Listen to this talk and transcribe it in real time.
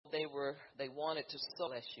they wanted to sow.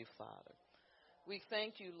 Bless you, Father. We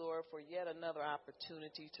thank you, Lord, for yet another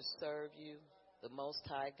opportunity to serve you, the Most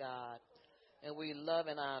High God, and we love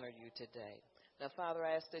and honor you today. Now, Father,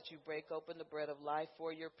 I ask that you break open the bread of life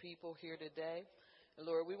for your people here today. And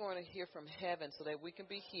Lord, we want to hear from heaven so that we can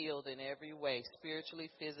be healed in every way, spiritually,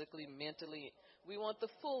 physically, mentally. We want the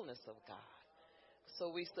fullness of God. So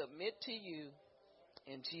we submit to you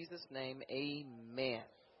in Jesus' name, amen.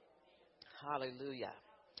 Hallelujah.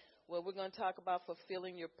 Well, we're going to talk about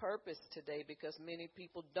fulfilling your purpose today because many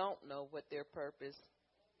people don't know what their purpose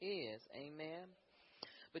is. Amen.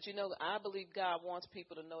 But I believe God wants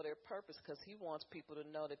people to know their purpose because he wants people to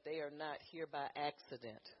know that they are not here by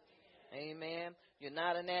accident. Amen. You're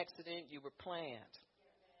not an accident. You were planned.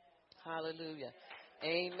 Hallelujah.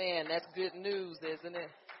 Amen. That's good news, isn't it?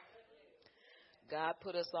 God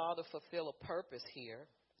put us all to fulfill a purpose here.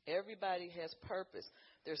 Everybody has purpose.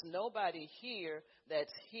 There's nobody here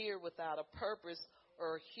that's here without a purpose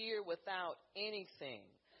or here without anything,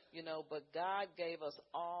 but God gave us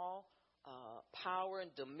all power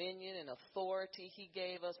and dominion and authority. He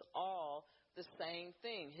gave us all the same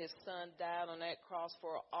thing. His son died on that cross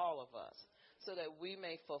for all of us so that we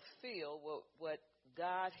may fulfill what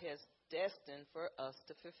God has destined for us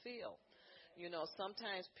to fulfill.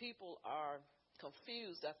 Sometimes people are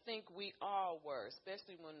confused. I think we all were,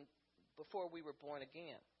 especially before we were born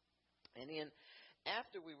again. And then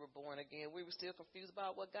after we were born again, we were still confused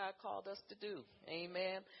about what God called us to do.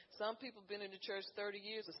 Amen. Some people have been in the church 30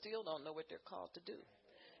 years and still don't know what they're called to do.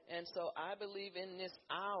 And so I believe in this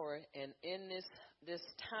hour and in this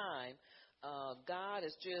time, God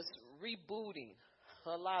is just rebooting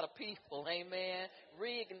a lot of people. Amen.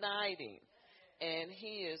 Reigniting. And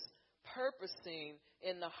he is purposing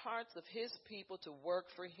in the hearts of his people to work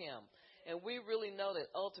for him. And we really know that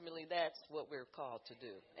ultimately that's what we're called to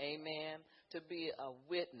do. Amen. To be a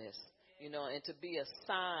witness, and to be a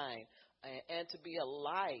sign and to be a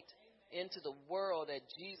light into the world that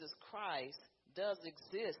Jesus Christ does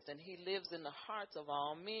exist and he lives in the hearts of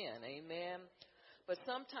all men. Amen. But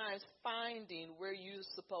sometimes finding where you're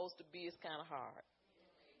supposed to be is kind of hard.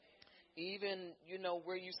 Even,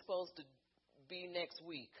 where you're supposed to be next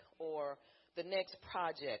week or the next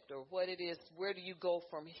project or what it is, where do you go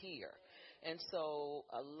from here? And so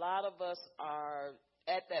a lot of us are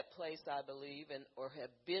at that place, I believe, or have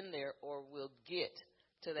been there or will get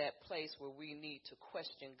to that place where we need to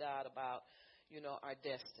question God about, our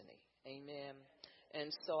destiny. Amen.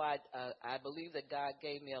 And so I believe that God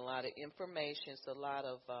gave me a lot of information. It's a lot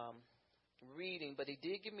of reading, but he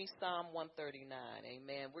did give me Psalm 139.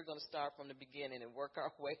 Amen. We're going to start from the beginning and work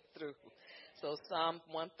our way through. So Psalm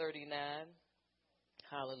 139.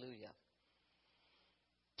 Hallelujah.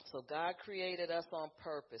 So God created us on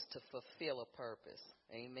purpose to fulfill a purpose.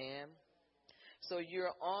 Amen. So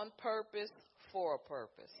you're on purpose for a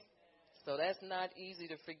purpose. So that's not easy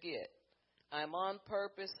to forget. I'm on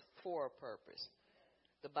purpose for a purpose.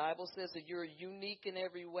 The Bible says that you're unique in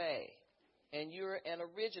every way. And you're an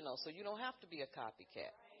original, so you don't have to be a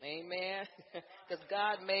copycat. Amen. Because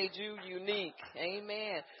God made you unique.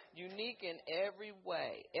 Amen. Unique in every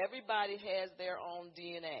way. Everybody has their own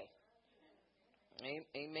DNA.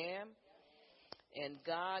 Amen. And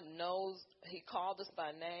God knows he called us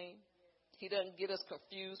by name. He doesn't get us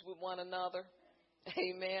confused with one another.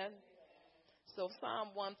 Amen. So Psalm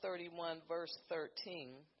 131 verse 13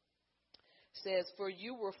 says, For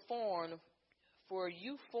you formed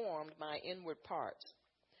my inward parts.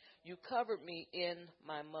 You covered me in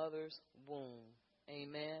my mother's womb.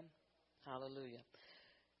 Amen. Hallelujah.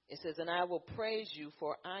 It says, and I will praise you,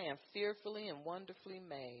 for I am fearfully and wonderfully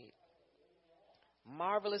made.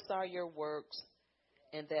 Marvelous are your works,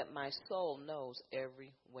 and that my soul knows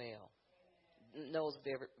very,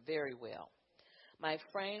 very well. My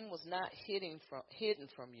frame was not hidden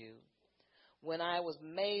from you when I was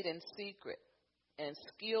made in secret and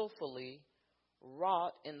skillfully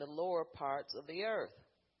wrought in the lower parts of the earth.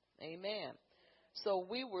 Amen. So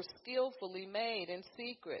we were skillfully made in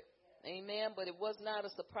secret. Amen. But it was not a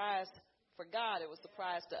surprise for God. It was a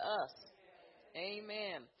surprise to us.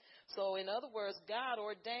 Amen. So in other words, God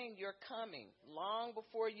ordained your coming long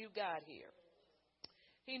before you got here.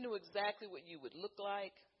 He knew exactly what you would look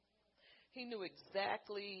like. He knew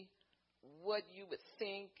exactly what you would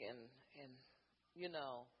think and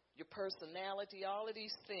your personality, all of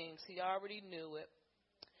these things. He already knew it.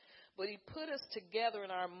 But he put us together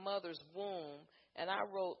in our mother's womb, and I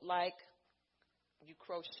wrote like you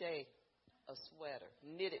crochet a sweater,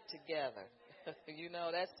 knit it together.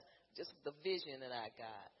 That's just the vision that I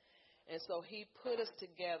got. And so he put us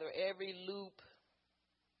together, every loop,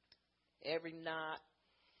 every knot,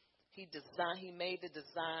 He made the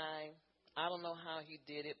design. I don't know how he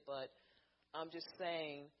did it, but I'm just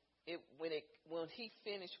saying when he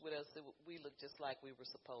finished with us, we looked just like we were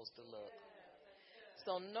supposed to look.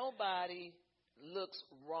 So nobody looks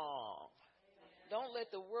wrong. Don't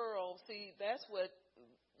let the world see. That's what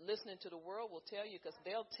listening to the world will tell you, because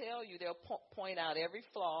they'll point out every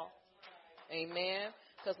flaw. Amen.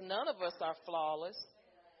 Because none of us are flawless,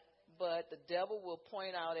 but the devil will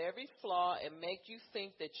point out every flaw and make you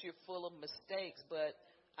think that you're full of mistakes. But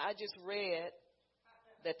I just read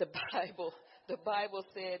that the Bible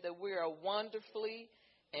said that we are wonderfully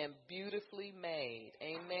and beautifully made.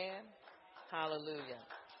 Amen. Hallelujah.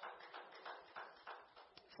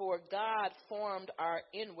 For God formed our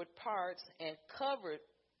inward parts and covered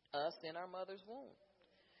us in our mother's womb.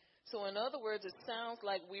 So in other words, it sounds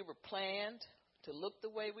like we were planned to look the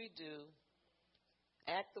way we do,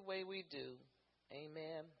 act the way we do.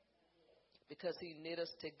 Amen. Because he knit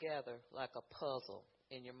us together like a puzzle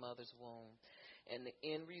in your mother's womb. And the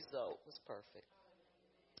end result was perfect.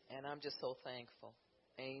 And I'm just so thankful.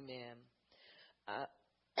 Amen.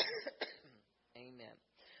 Amen.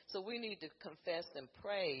 So we need to confess and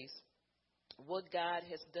praise what God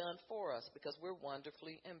has done for us, because we're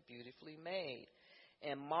wonderfully and beautifully made.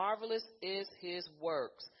 And marvelous is his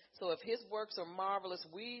works. So if his works are marvelous,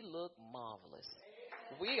 we look marvelous.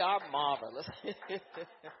 We are marvelous.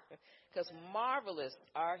 Because marvelous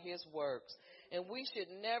are his works. And we should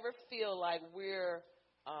never feel like we're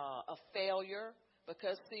a failure.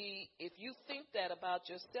 Because, see, if you think that about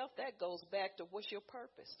yourself, that goes back to what's your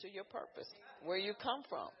purpose, where you come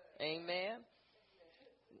from. Amen.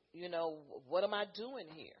 You know, what am I doing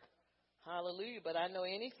here? Hallelujah. But I know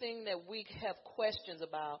anything that we have questions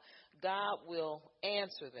about, God will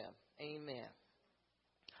answer them. Amen.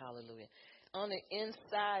 Hallelujah. On the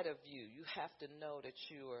inside of you, you have to know that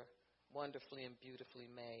you are wonderfully and beautifully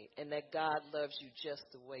made, and that God loves you just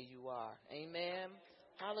the way you are. Amen.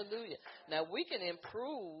 Hallelujah. Now, we can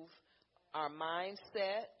improve our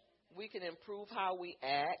mindset. We can improve how we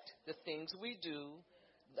act, the things we do,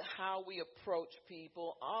 how we approach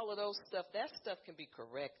people, all of those stuff. That stuff can be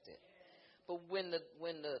corrected. But when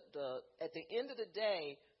at the end of the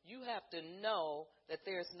day, you have to know that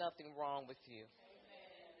there's nothing wrong with you.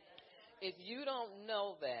 If you don't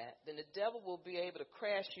know that, then the devil will be able to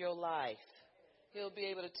crash your life. He'll be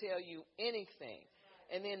able to tell you anything.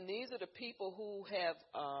 And then these are the people who have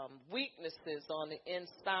weaknesses on the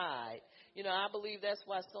inside. You know, I believe that's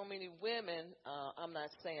why so many women, I'm not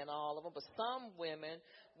saying all of them, but some women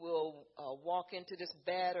will walk into this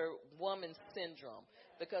battered woman syndrome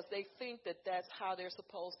because they think that that's how they're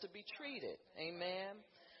supposed to be treated. Amen.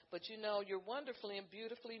 But, you know, you're wonderfully and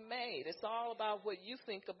beautifully made. It's all about what you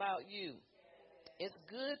think about you. It's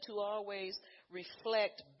good to always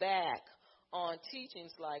reflect back on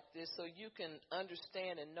teachings like this so you can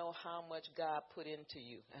understand and know how much God put into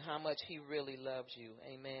you and how much he really loves you.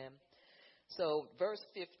 Amen. So verse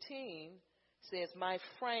 15 says, my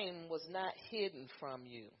frame was not hidden from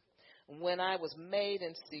you when I was made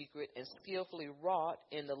in secret and skillfully wrought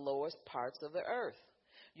in the lowest parts of the earth.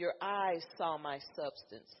 Your eyes saw my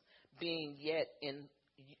substance, being yet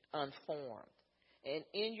unformed. And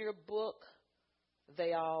in your book,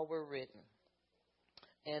 they all were written.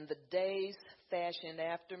 And the days fashioned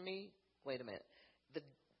after me, the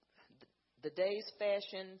days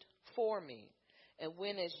fashioned for me, and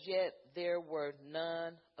when as yet there were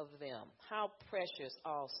none of them. How precious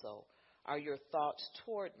also are your thoughts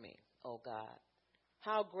toward me, O God.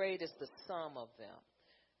 How great is the sum of them.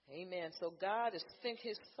 Amen. So God his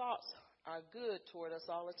thoughts are good toward us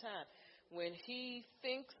all the time. When he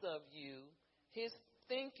thinks of you, his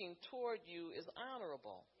thinking toward you is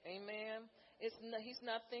honorable. Amen. He's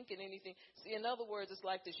not thinking anything. See, in other words, it's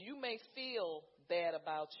like this. You may feel bad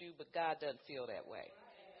about you, but God doesn't feel that way.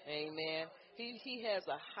 Amen. He has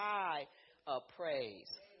a high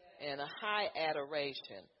praise and a high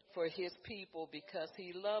adoration for his people because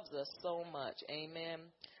he loves us so much.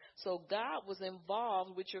 Amen. So God was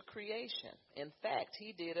involved with your creation. In fact,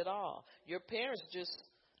 he did it all. Your parents just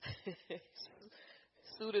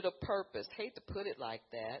suited a purpose. Hate to put it like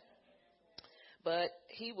that. But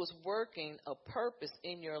he was working a purpose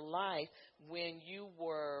in your life when you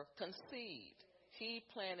were conceived. He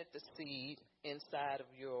planted the seed inside of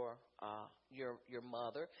your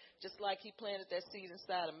mother, just like he planted that seed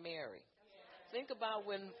inside of Mary. Think about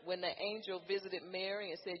when the angel visited Mary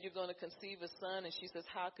and said, you're going to conceive a son. And she says,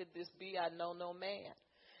 how could this be? I know no man.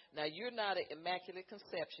 Now, you're not an immaculate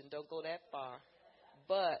conception. Don't go that far.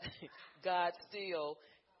 But God still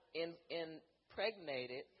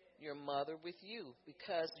impregnated your mother with you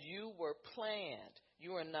because you were planned.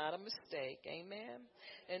 You are not a mistake. Amen.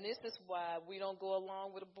 And this is why we don't go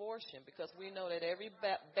along with abortion, because we know that every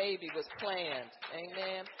baby was planned.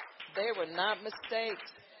 Amen. They were not mistakes.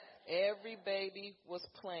 Every baby was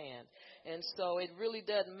planned. And so it really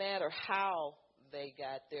doesn't matter how they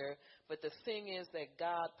got there. But the thing is that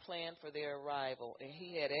God planned for their arrival, and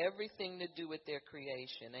he had everything to do with their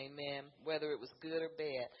creation. Amen. Whether it was good or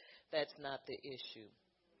bad, that's not the issue.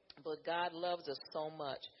 But God loves us so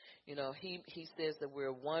much. You know, he says that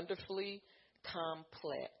we're wonderfully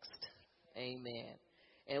complexed. Amen.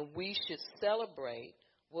 And we should celebrate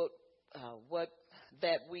what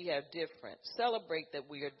that we are different. Celebrate that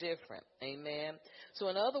we are different. Amen. So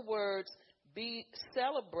in other words,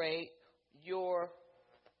 celebrate your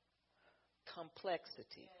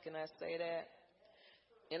complexity. Can I say that?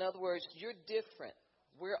 In other words, you're different.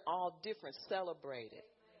 We're all different. Celebrate it.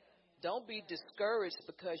 Don't be discouraged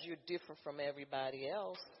because you're different from everybody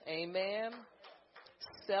else. Amen.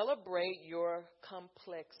 Celebrate your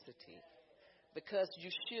complexity, because you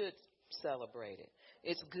should celebrate it.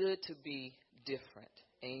 It's good to be different.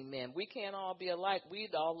 Amen. We can't all be alike.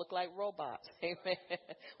 We'd all look like robots. Amen.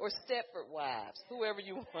 Or Stepford wives, whoever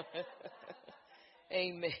you want.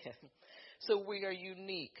 Amen. So we are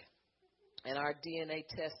unique, and our DNA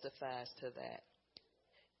testifies to that.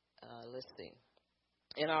 Let's see.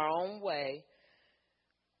 In our own way,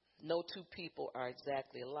 no two people are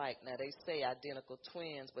exactly alike. Now they say identical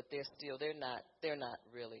twins, but they're not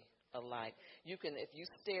really alike. You can, if you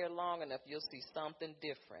stare long enough, you'll see something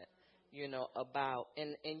different, about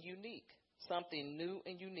and unique, something new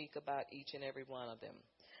and unique about each and every one of them.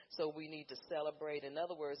 So we need to celebrate. In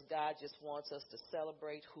other words, God just wants us to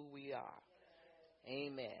celebrate who we are.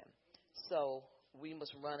 Amen. So we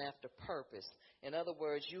must run after purpose. In other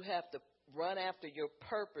words, you have to run after your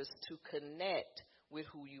purpose to connect with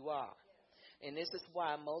who you are. And this is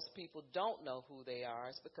why most people don't know who they are.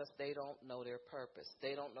 It's because they don't know their purpose.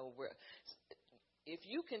 They don't know where. If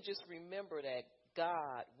you can just remember that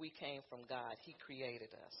God, we came from God. He created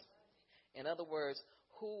us. In other words,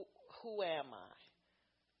 who am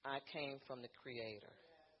I? I came from the Creator.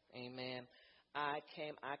 Amen. I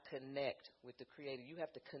connect with the Creator. You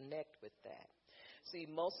have to connect with that. See,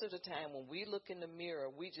 most of the time when we look in the mirror,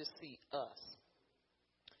 we just see us.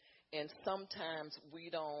 And sometimes we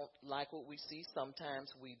don't like what we see. Sometimes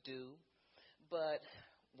we do. But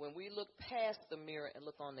when we look past the mirror and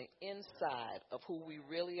look on the inside of who we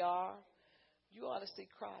really are, you ought to see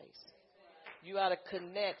Christ. You ought to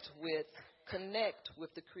connect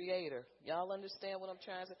with the Creator. Y'all understand what I'm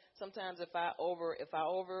trying to say? Sometimes if I over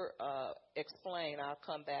explain, I'll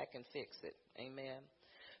come back and fix it. Amen.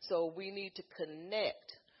 So we need to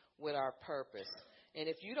connect with our purpose. And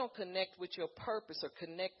if you don't connect with your purpose or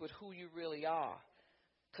connect with who you really are,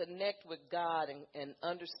 connect with God and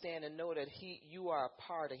understand and know that you are a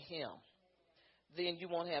part of Him, then you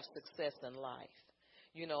won't have success in life.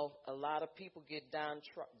 A lot of people get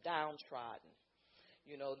downtrodden.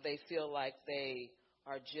 They feel like they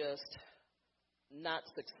are just not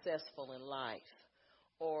successful in life,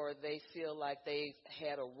 or they feel like they've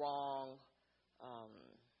had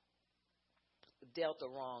dealt a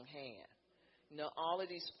wrong hand. All of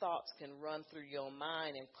these thoughts can run through your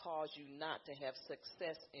mind and cause you not to have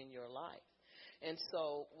success in your life. And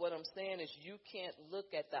so what I'm saying is you can't look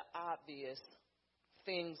at the obvious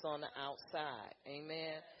things on the outside.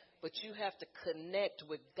 Amen. But you have to connect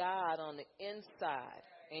with God on the inside.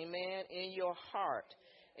 Amen. In your heart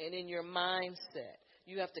and in your mindset.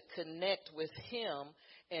 You have to connect with Him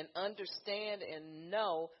and understand and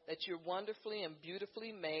know that you're wonderfully and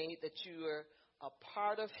beautifully made, that you are a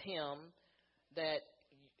part of Him, that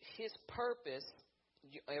His purpose,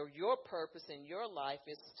 or your purpose in your life,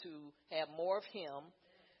 is to have more of Him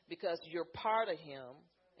because you're part of Him.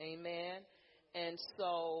 Amen. And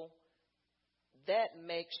so that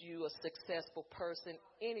makes you a successful person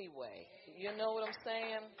anyway. You know what I'm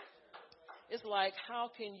saying? It's like, how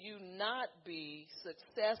can you not be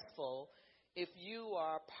successful if you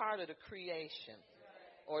are part of the creation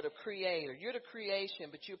or the Creator? You're the creation,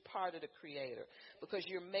 but you're part of the Creator because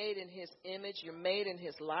you're made in His image. You're made in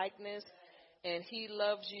His likeness, and He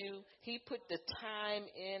loves you. He put the time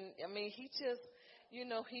in. I mean, He just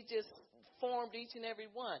formed each and every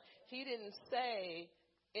one. He didn't say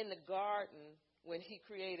in the garden when He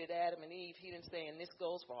created Adam and Eve, He didn't say, and this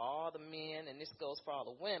goes for all the men and this goes for all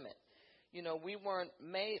the women. We weren't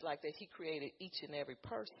made like that. He created each and every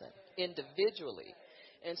person individually.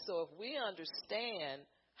 And so if we understand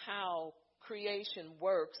how creation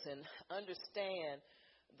works and understand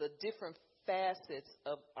the different facets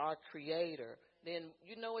of our Creator, then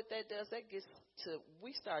you know what that does? That gets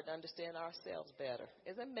we start to understand ourselves better.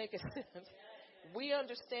 Is that making sense? We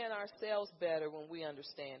understand ourselves better when we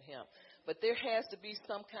understand him. But there has to be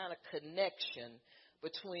some kind of connection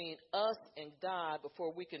between us and God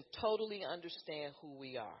before we can totally understand who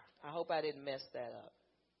we are. I hope I didn't mess that up.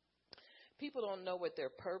 People don't know what their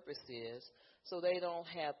purpose is, so they don't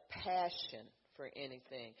have passion for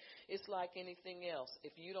anything. It's like anything else.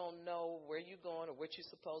 If you don't know where you're going or what you're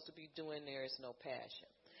supposed to be doing, there is no passion.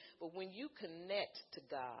 But when you connect to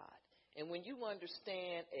God, and when you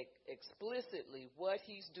understand explicitly what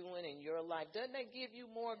he's doing in your life, doesn't that give you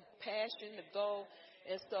more passion to go?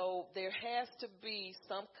 And so there has to be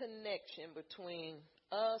some connection between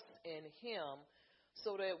us and him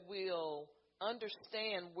so that we'll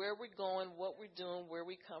understand where we're going, what we're doing, where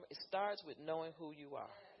we come. It starts with knowing who you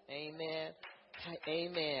are. Amen.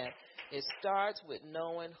 Amen. It starts with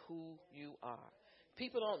knowing who you are.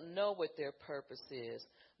 People don't know what their purpose is,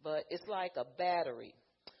 but it's like a battery.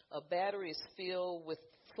 A battery is filled with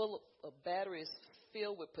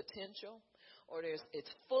potential, or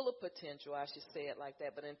it's full of potential, I should say it like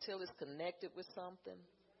that, but until it's connected with something,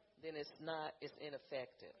 then it's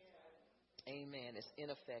ineffective. Amen. It's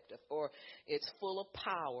ineffective. Or it's full of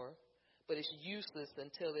power, but it's useless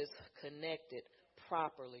until it's connected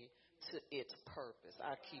properly to its purpose.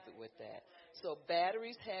 I keep it with that. So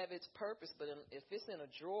batteries have its purpose, but if it's in a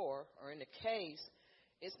drawer or in a case,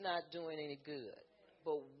 it's not doing any good.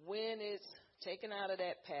 But when it's taken out of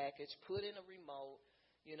that package, put in a remote,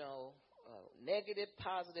 negative,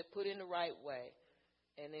 positive, put in the right way,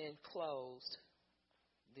 and then closed,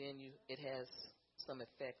 then it has some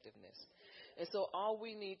effectiveness. And so all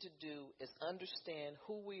we need to do is understand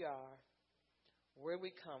who we are, where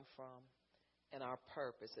we come from, and our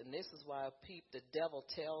purpose. And this is why the devil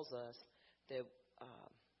tells us that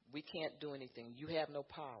we can't do anything. You have no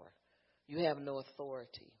power. You have no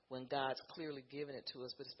authority when God's clearly given it to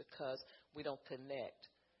us, but it's because we don't connect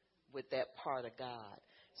with that part of God.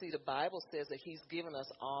 See, the Bible says that he's given us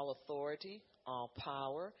all authority, all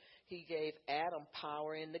power. He gave Adam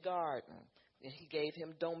power in the garden. And he gave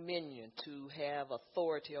him dominion to have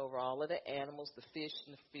authority over all of the animals, the fish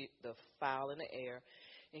and the fowl in the air.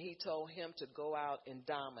 And he told him to go out and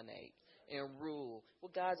dominate and rule.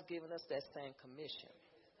 Well, God's given us that same commission.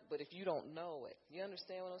 But if you don't know it, you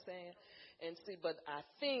understand what I'm saying? And see, but I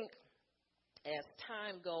think as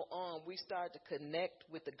time go on, we start to connect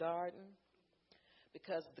with the garden,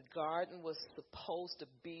 because the garden was supposed to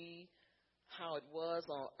be how it was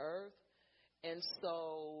on earth. And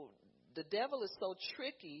so the devil is so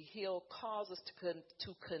tricky, he'll cause us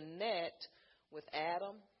to connect with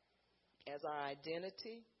Adam as our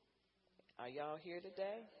identity. Are y'all here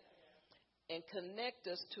today? And connect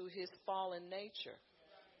us to his fallen nature.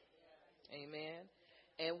 Amen.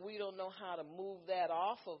 And we don't know how to move that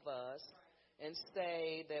off of us and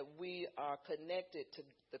say that we are connected to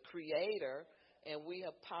the Creator and we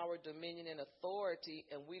have power, dominion, and authority,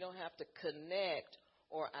 and we don't have to connect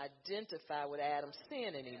or identify with Adam's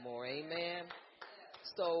sin anymore. Amen.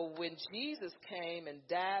 So when Jesus came and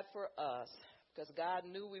died for us, because God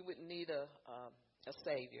knew we would need a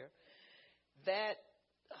Savior, that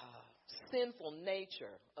sinful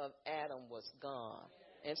nature of Adam was gone.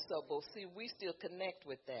 And so, but see, we still connect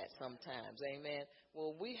with that sometimes. Amen.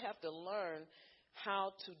 Well, we have to learn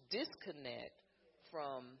how to disconnect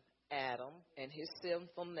from Adam and his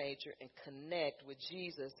sinful nature and connect with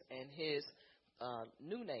Jesus and his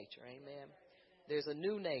new nature. Amen. There's a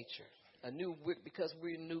new nature, because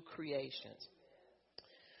we're new creations.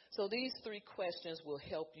 So these three questions will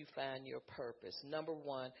help you find your purpose. Number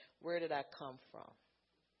one, where did I come from?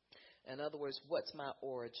 In other words, what's my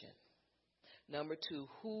origin? Number two,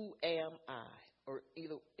 who am I? Or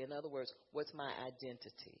in other words, what's my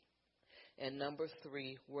identity? And number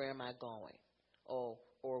three, where am I going? Or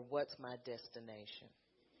what's my destination?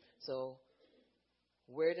 So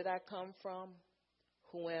where did I come from?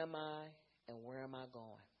 Who am I? And where am I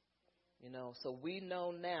going? So we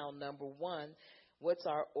know now, number one, what's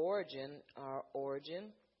our origin? Our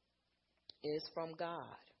origin is from God.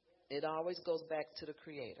 It always goes back to the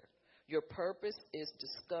Creator. Your purpose is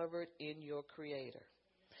discovered in your Creator.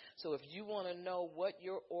 So if you want to know what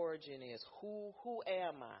your origin is, who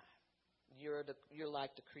am I? You're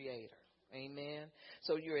like the Creator. Amen.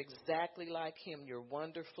 So you're exactly like him. You're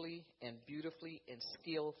wonderfully and beautifully and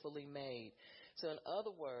skillfully made. So in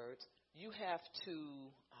other words, you have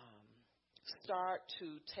to start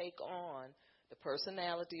to take on the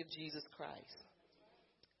personality of Jesus Christ.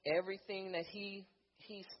 Everything that he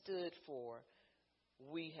stood for,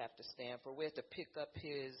 we have to stand for. We have to pick up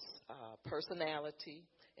his personality,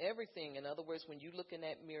 everything. In other words, when you look in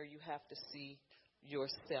that mirror, you have to see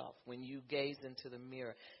yourself when you gaze into the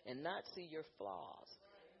mirror and not see your flaws.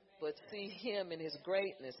 but see him in his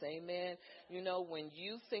greatness. Amen. You know, when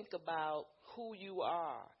you think about who you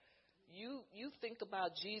are, you think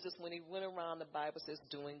about Jesus when he went around, the Bible says,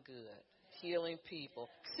 doing good, healing people.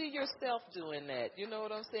 See yourself doing that. You know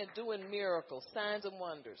what I'm saying? Doing miracles, signs and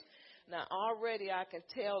wonders. Now, already I can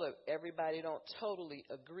tell that everybody don't totally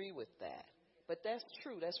agree with that. But that's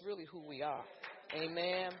true. That's really who we are.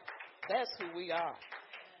 Amen. That's who we are.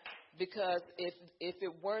 Because if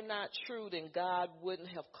it were not true, then God wouldn't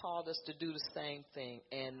have called us to do the same thing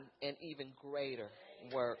and even greater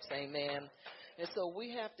works. Amen. And so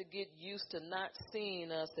we have to get used to not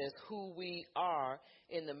seeing us as who we are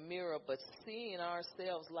in the mirror, but seeing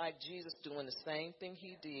ourselves like Jesus, doing the same thing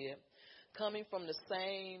he did, coming from the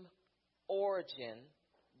same origin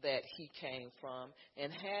that he came from,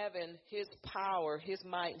 and having his power, his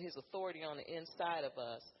might, and his authority on the inside of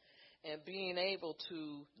us, and being able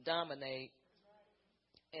to dominate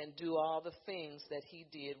and do all the things that he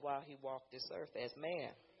did while he walked this earth as man.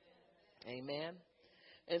 Amen.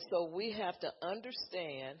 And so we have to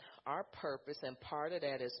understand our purpose, and part of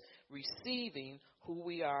that is receiving who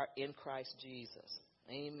we are in Christ Jesus.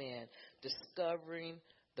 Amen. Discovering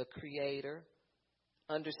the Creator,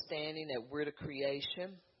 understanding that we're the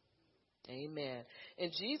creation. Amen.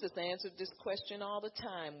 And Jesus answered this question all the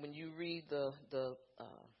time when you read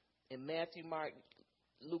in Matthew, Mark,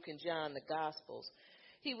 Luke, and John, the Gospels.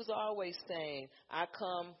 He was always saying, I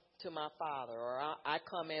come to my Father, or I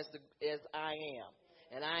come as I am.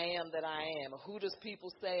 And I am that I am. Who does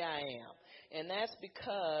people say I am? And that's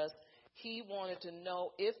because he wanted to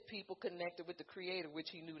know if people connected with the Creator, which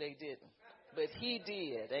he knew they didn't. But he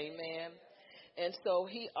did. Amen. And so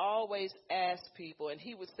he always asked people, and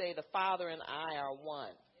he would say, the Father and I are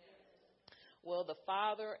one. Well, the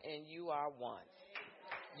Father and you are one.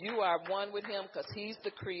 You are one with him because he's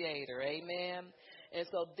the Creator. Amen. And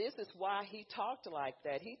so this is why he talked like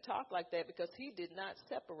that. He talked like that because he did not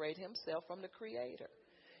separate himself from the Creator.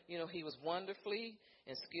 You know, he was wonderfully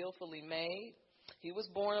and skillfully made. He was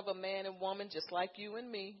born of a man and woman just like you and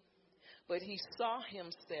me. But he saw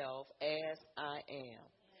himself as I am.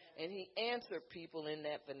 And he answered people in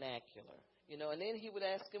that vernacular. You know, and then he would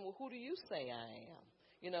ask them, well, who do you say I am?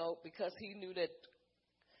 You know, because he knew that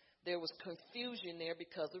there was confusion there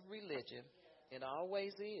because of religion. It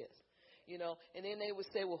always is. You know, and then they would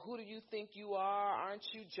say, well, who do you think you are? Aren't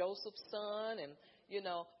you Joseph's son? And, you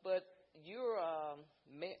know, but you're,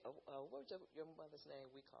 what's your mother's name?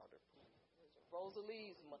 We called her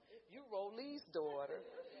Rosalie's mother. You're Rosalie's daughter,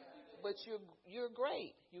 but you're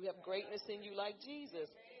great. You have greatness in you like Jesus.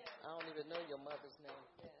 I don't even know your mother's name.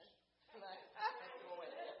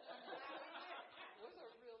 What's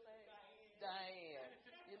her real name? Diane.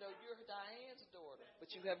 You know, you're Diane's daughter,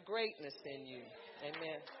 but you have greatness in you.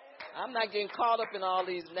 Amen. I'm not getting caught up in all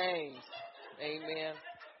these names. Amen.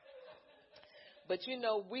 But, you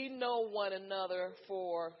know, we know one another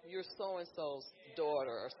for your so-and-so's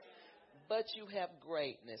daughter, but you have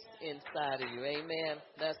greatness inside of you. Amen.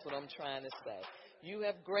 That's what I'm trying to say. You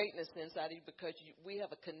have greatness inside of you because we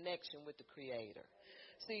have a connection with the Creator.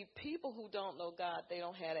 See, people who don't know God, they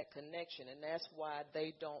don't have that connection, and that's why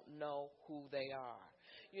they don't know who they are.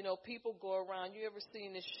 You know, people go around, you ever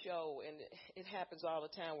seen this show, and it happens all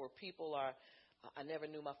the time where people are, I never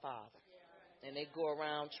knew my father. And they go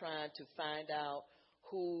around trying to find out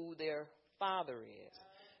who their father is.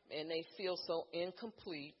 And they feel so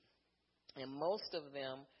incomplete, and most of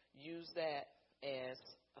them use that as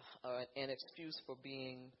an excuse for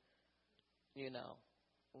being, you know,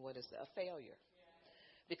 a failure.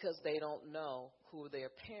 Because they don't know who their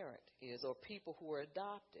parent is, or people who are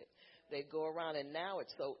adopted. They go around, and now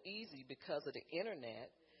it's so easy because of the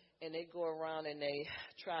internet, and they go around and they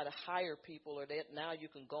try to hire people, or now you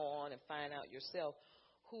can go on and find out yourself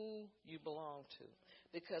who you belong to,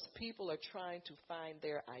 because people are trying to find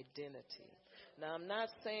their identity. Now, I'm not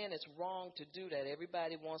saying it's wrong to do that.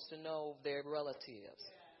 Everybody wants to know their relatives,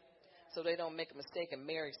 so they don't make a mistake and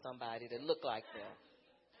marry somebody that look like them.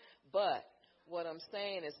 But what I'm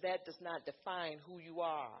saying is that does not define who you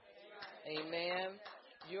are. Amen.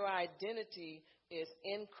 Your identity is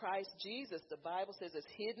in Christ Jesus. The Bible says it's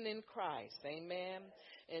hidden in Christ. Amen.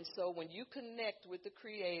 And so when you connect with the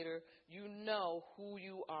Creator, you know who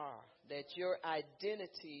you are, that your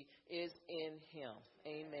identity is in Him.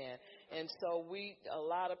 Amen. And so a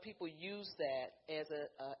lot of people use that as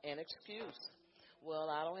an excuse.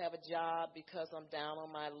 Well, I don't have a job because I'm down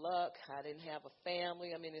on my luck. I didn't have a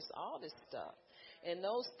family. I mean, it's all this stuff. And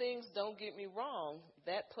those things, don't get me wrong,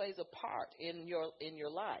 that plays a part in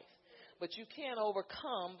your life. But you can't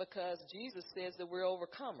overcome because Jesus says that we're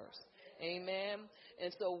overcomers. Amen.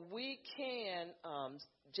 And so we can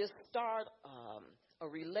just start a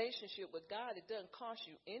relationship with God, it doesn't cost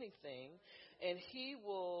you anything. And he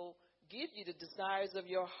will give you the desires of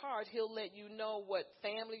your heart. He'll let you know what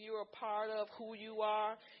family you're a part of, who you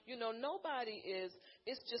are. You know,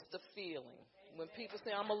 it's just a feeling. When people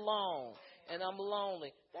say, I'm alone and I'm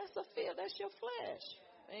lonely, that's a feel. That's your flesh.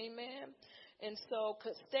 Amen. And so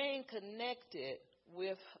staying connected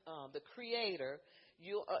with the Creator,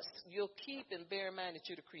 you'll keep and bear in mind that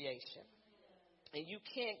you're the creation. And you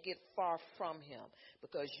can't get far from him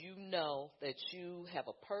because you know that you have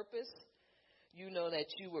a purpose. You know that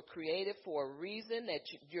you were created for a reason, that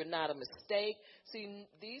you're not a mistake. See,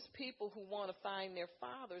 these people who want to find their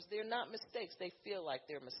fathers, they're not mistakes. They feel like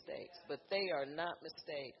they're mistakes, but they are not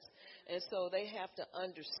mistakes. And so they have to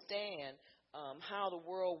understand how the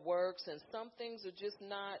world works, and some things are just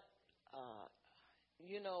not,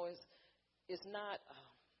 it's not,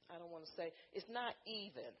 I don't want to say, it's not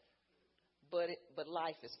even, but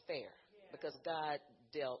life is fair because God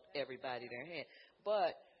dealt everybody their hand.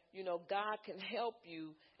 But God can help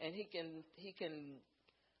you, and he can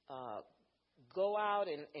go out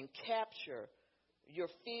and capture your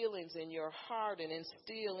feelings in your heart and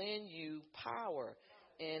instill in you power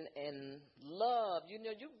and love.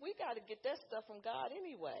 We got to get that stuff from God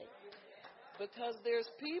anyway, because there's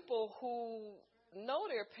people who know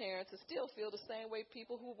their parents and still feel the same way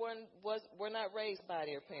people who were not raised by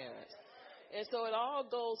their parents. And so it all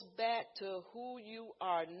goes back to who you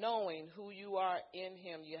are, knowing who you are in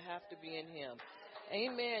him. You have to be in him.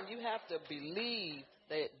 Amen. You have to believe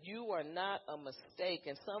that you are not a mistake.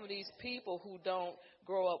 And some of these people who don't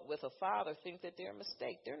grow up with a father think that they're a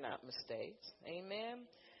mistake. They're not mistakes. Amen.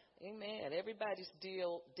 Amen. Everybody's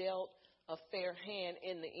dealt a fair hand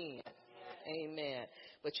in the end. Amen.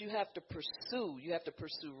 But you have to pursue. You have to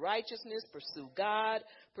pursue righteousness, pursue God,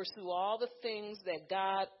 pursue all the things that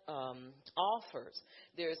God offers.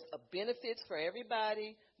 There's benefits for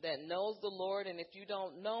everybody that knows the Lord, and if you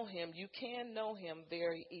don't know him, you can know him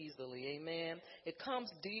very easily. Amen. It comes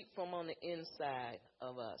deep from on the inside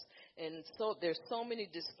of us. And so there's so many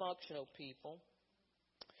dysfunctional people.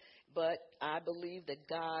 But I believe that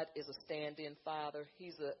God is a stand-in father.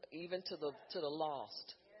 He's even to the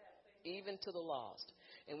lost. Even to the lost.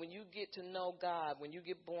 And when you get to know God, when you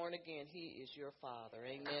get born again, he is your father.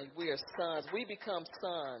 Amen. We are sons. We become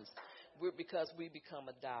sons because we become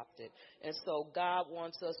adopted. And so God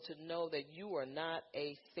wants us to know that you are not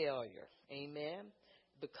a failure. Amen.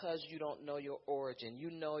 Because you don't know your origin. You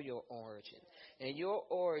know your origin. And your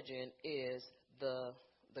origin is the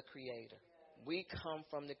Creator. We come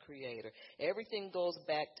from the Creator. Everything goes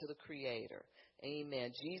back to the Creator.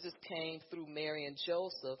 Amen. Jesus came through Mary and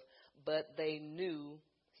Joseph, but they knew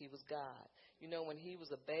he was God. When he was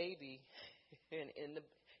a baby,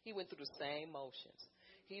 he went through the same motions.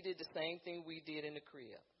 He did the same thing we did in the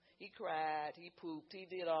crib. He cried, he pooped, he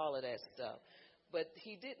did all of that stuff. But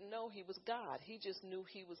he didn't know he was God. He just knew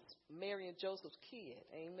he was Mary and Joseph's kid.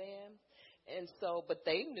 Amen. And so, but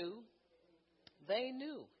they knew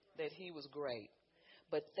that he was great.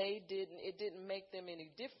 But it didn't make them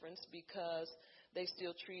any difference because they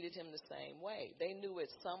still treated him the same way. They knew at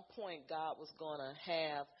some point God was going to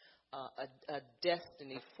have a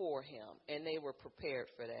destiny for him, and they were prepared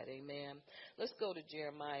for that. Amen. Let's go to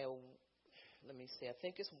Jeremiah. Let me see. I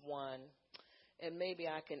think it's 1, and maybe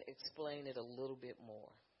I can explain it a little bit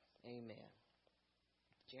more. Amen.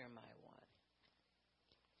 Jeremiah 1.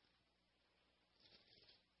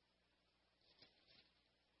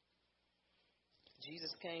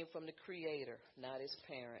 Jesus came from the Creator, not his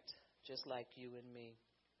parent, just like you and me.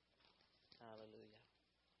 Hallelujah.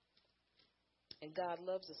 And God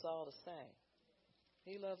loves us all the same.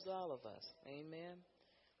 He loves all of us. Amen.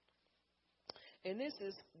 And this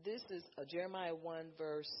is Jeremiah 1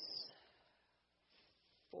 verse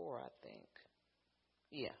 4, I think.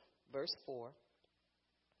 Yeah, verse 4.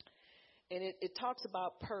 And it talks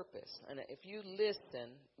about purpose. And if you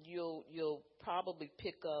listen, you'll probably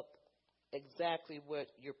pick up exactly what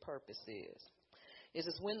your purpose is. It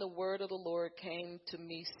says, when the word of the Lord came to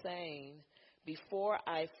me saying, before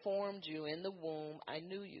I formed you in the womb, I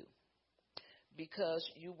knew you. Because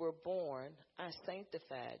you were born, I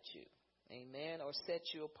sanctified you. Amen. Or set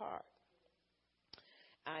you apart.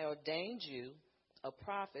 I ordained you a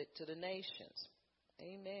prophet to the nations.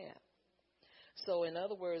 Amen. So in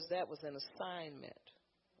other words, that was an assignment.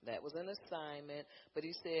 That was an assignment. But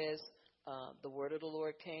he says, the word of the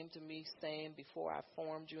Lord came to me saying, before I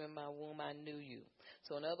formed you in my womb, I knew you.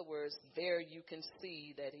 So in other words, there you can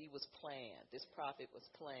see that he was planned. This prophet was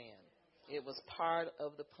planned. It was part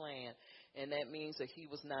of the plan. And that means that he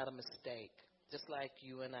was not a mistake, just like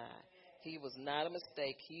you and I. He was not a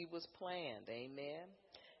mistake. He was planned. Amen.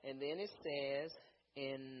 And then it says,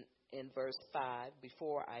 in verse 5,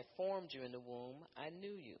 before I formed you in the womb, I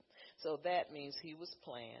knew you. So that means he was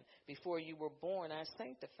planned. Before you were born, I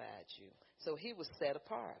sanctified you. So he was set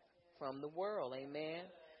apart from the world. Amen.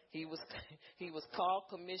 He was he was called,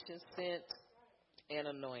 commissioned, sent, and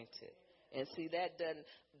anointed. And see, that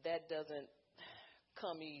doesn't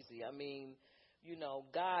come easy. I mean,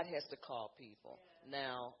 God has to call people.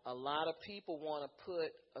 Now, a lot of people want to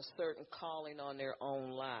put a certain calling on their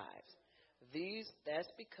own lives.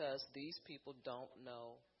 That's because these people don't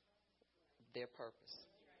know their purpose.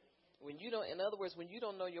 In other words, when you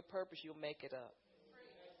don't know your purpose, you'll make it up.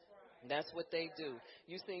 That's what they do.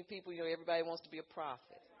 You've seen people, everybody wants to be a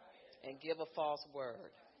prophet and give a false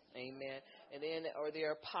word. Amen. And then, or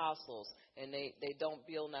they're apostles and they don't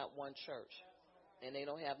build not one church and they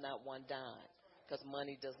don't have not one dime because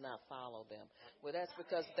money does not follow them. Well, that's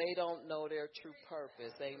because they don't know their true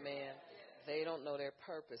purpose. Amen. They don't know their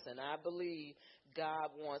purpose. And I believe God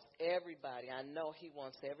wants everybody. I know he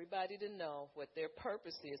wants everybody to know what their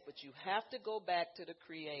purpose is, but you have to go back to the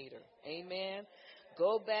Creator. Amen.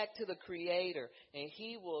 Go back to the Creator, and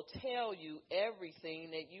he will tell you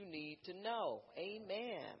everything that you need to know.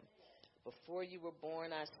 Amen. Before you were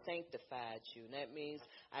born, I sanctified you. And that means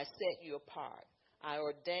I set you apart. I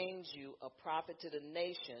ordained you a prophet to the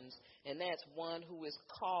nations, and that's one who is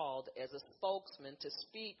called as a spokesman to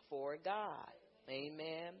speak for God.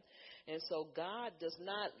 Amen. And so God does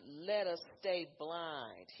not let us stay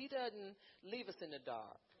blind. He doesn't leave us in the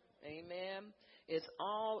dark. Amen. It's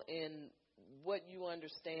all in what you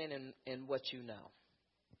understand and what you know.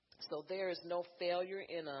 So there is no failure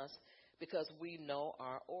in us because we know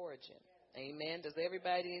our origin. Amen. Does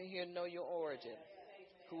everybody in here know your origin?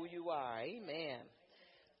 Who you are. Amen.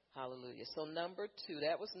 Hallelujah. So number 2,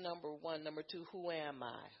 that was number 1. Number 2, who am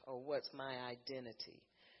I, or what's my identity?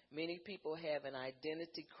 Many people have an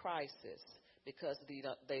identity crisis because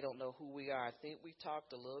they don't know who we are. I think we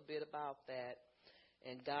talked a little bit about that.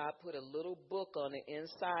 And God put a little book on the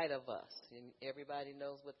inside of us. And everybody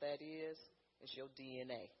knows what that is. It's your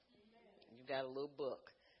DNA. You got a little book.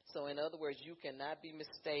 So in other words, you cannot be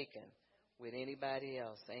mistaken with anybody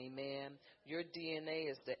else. Amen. Your DNA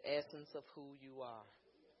is the essence of who you are.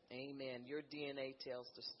 Amen. Your DNA tells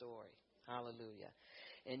the story. Hallelujah.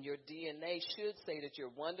 And your DNA should say that you're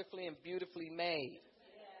wonderfully and beautifully made.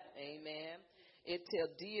 Amen.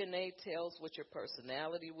 DNA tells what your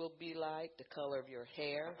personality will be like, the color of your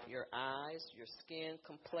hair, your eyes, your skin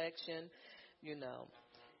complexion,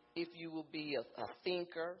 if you will be a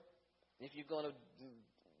thinker, if you're going to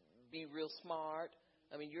be real smart.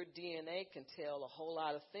 I mean, your DNA can tell a whole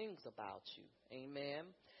lot of things about you.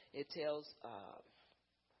 Amen. It tells,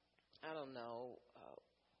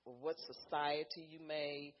 what society you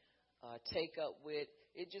may take up with.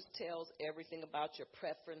 It just tells everything about your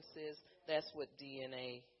preferences. That's what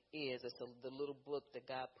DNA is. It's the little book that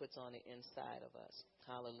God puts on the inside of us.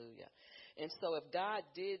 Hallelujah. And so if God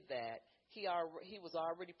did that, he was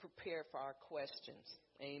already prepared for our questions.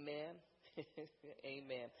 Amen.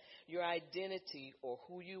 Amen. Your identity, or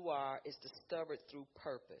who you are, is discovered through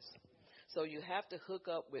purpose. So you have to hook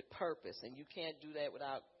up with purpose, and you can't do that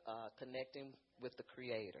without connecting with the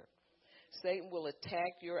Creator. Satan will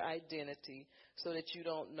attack your identity so that you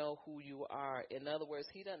don't know who you are. In other words,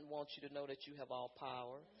 he doesn't want you to know that you have all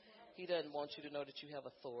power. He doesn't want you to know that you have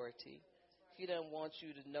authority. He doesn't want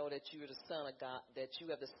you to know that you're the Son of God, that you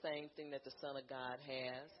have the same thing that the Son of God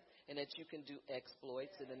has, and that you can do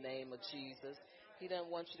exploits in the name of Jesus. He doesn't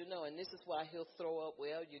want you to know. And this is why he'll throw up,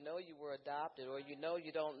 well, you were adopted, or you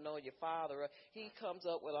don't know your father. He comes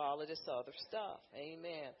up with all of this other stuff.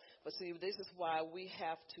 Amen. But see, this is why we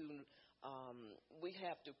have to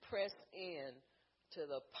press in to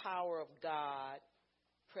the power of God,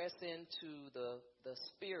 press into the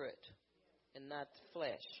spirit and not the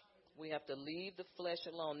flesh. We have to leave the flesh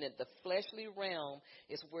alone. The fleshly realm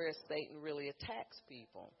is where Satan really attacks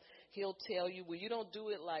people. He'll tell you, well, you don't do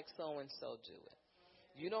it like so-and-so do it.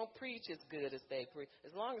 You don't preach as good as they preach.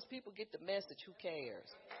 As long as people get the message, who cares?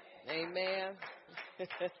 Amen.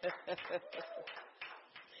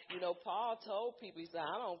 Paul told people, he said,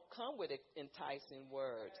 I don't come with enticing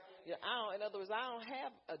words. In other words, I don't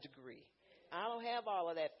have a degree. I don't have all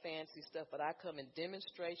of that fancy stuff, but I come in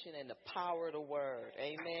demonstration and the power of the word.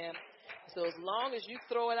 Amen. So as long as you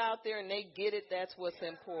throw it out there and they get it, that's what's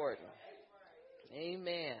important.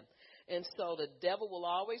 Amen. And so the devil will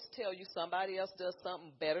always tell you somebody else does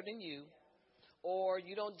something better than you, or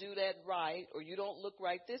you don't do that right, or you don't look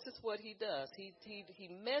right. This is what he does. He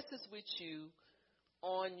messes with you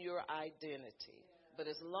on your identity. But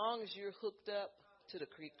as long as you're hooked up to the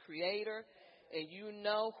Creator and you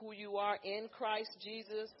know who you are in Christ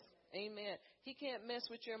Jesus, amen, He can't mess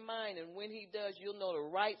with your mind. And when he does, you'll know the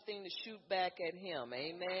right thing to shoot back at him.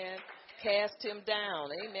 Amen. Cast him down.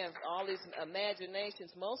 Amen. All these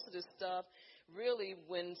imaginations, most of this stuff, really,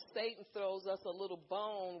 when Satan throws us a little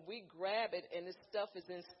bone, we grab it and this stuff is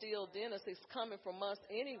instilled in us. It's coming from us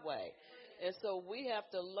anyway. And so we have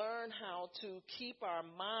to learn how to keep our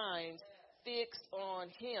minds fixed on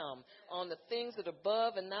him, on the things that are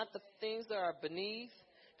above and not the things that are beneath.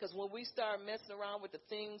 Because when we start messing around with the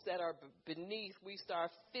things that are beneath, we start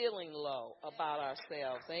feeling low about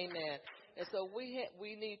ourselves. Amen. And so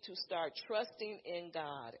we need to start trusting in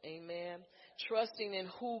God. Amen. Trusting in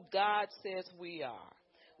who God says we are.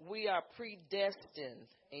 We are predestined.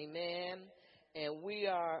 Amen. And we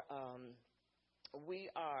are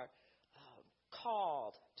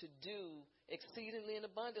called to do exceedingly and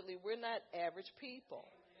abundantly. We're not average people.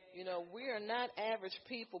 You know, we are not average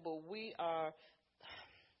people, but we are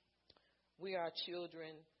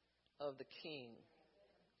children of the King,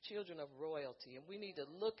 children of royalty. And we need to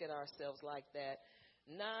look at ourselves like that,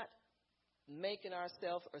 not making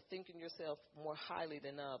ourselves or thinking yourself more highly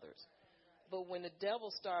than others. But when the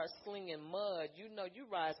devil starts slinging mud, you know you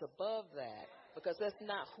rise above that, because that's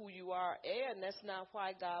not who you are, and that's not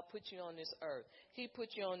why God put you on this earth. He put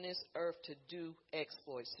you on this earth to do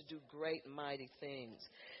exploits, to do great, mighty things.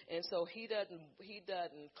 And so he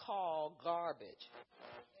doesn't call garbage.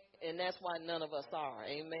 And that's why none of us are.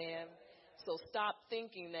 Amen. So stop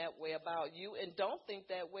thinking that way about you, and don't think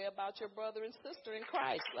that way about your brother and sister in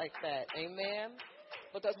Christ like that. Amen.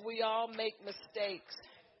 Because we all make mistakes,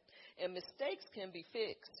 and mistakes can be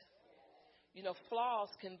fixed. You know, flaws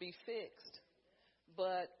can be fixed.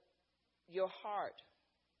 But your heart,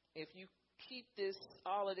 if you keep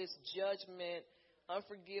all of this judgment,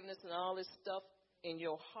 unforgiveness, and all this stuff in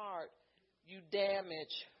your heart, you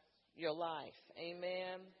damage your life.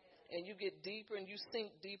 Amen. And you get deeper and you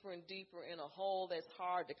sink deeper and deeper in a hole that's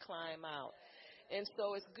hard to climb out. And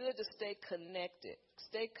so it's good to stay connected.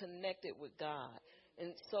 Stay connected with God.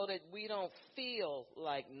 And so that we don't feel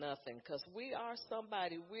like nothing. Because we are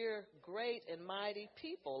somebody. We're great and mighty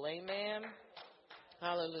people. Amen.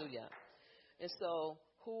 Hallelujah. And so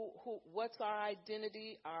what's our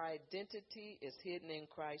identity? Our identity is hidden in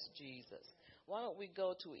Christ Jesus. Why don't we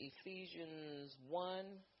go to Ephesians 1?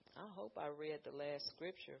 I hope I read the last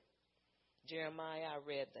scripture. Jeremiah, I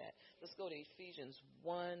read that. Let's go to Ephesians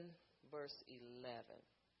 1, verse 11.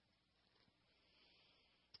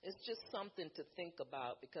 It's just something to think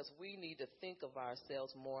about, because we need to think of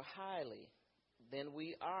ourselves more highly than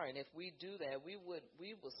we are. And if we do that, we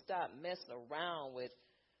will stop messing around with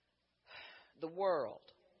the world,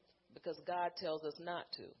 because God tells us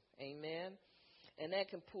not to. Amen. And that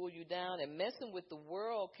can pull you down, and messing with the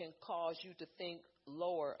world can cause you to think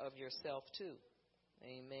lower of yourself too.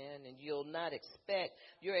 Amen. And you'll not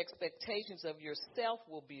your expectations of yourself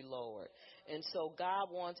will be lowered. And so God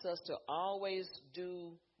wants us to always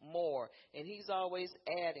do more. And he's always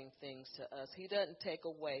adding things to us. He doesn't take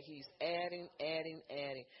away. He's adding.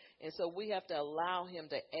 And so we have to allow him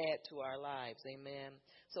to add to our lives. Amen.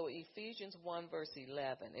 So Ephesians 1 verse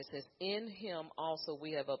 11, it says, in him also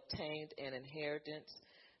we have obtained an inheritance,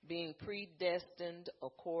 being predestined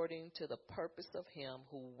according to the purpose of him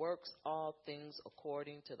who works all things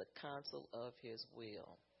according to the counsel of his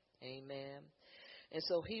will. Amen. And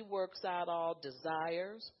so he works out all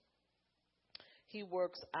desires. He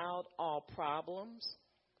works out all problems,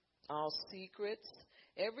 all secrets,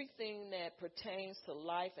 everything that pertains to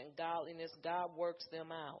life and godliness. God works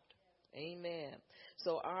them out. Amen.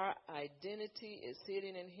 So our identity is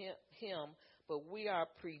hidden in him, but we are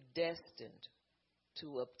predestined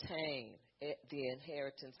to obtain the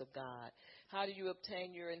inheritance of God. How do you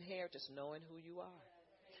obtain your inheritance? Knowing who you are.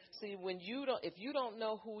 See, if you don't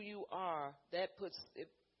know who you are, that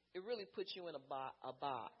it really puts you in a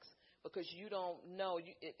box, because you don't know.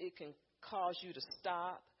 It can cause you to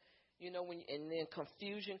stop. You know, and then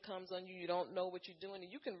confusion comes on you. You don't know what you're doing,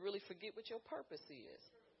 and you can really forget what your purpose is.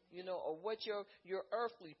 You know, or what your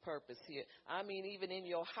earthly purpose here. I mean, even in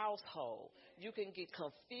your household, you can get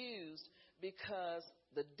confused, because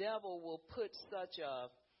the devil will put such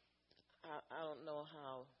I don't know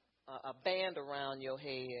how, a band around your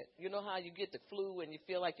head. You know how you get the flu and you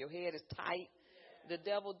feel like your head is tight? The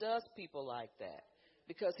devil does people like that,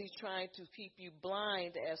 because he's trying to keep you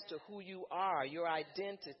blind as to who you are, your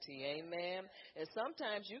identity. Amen. And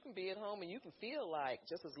sometimes you can be at home and you can feel like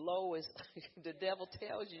just as low as the devil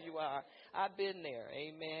tells you are. I've been there.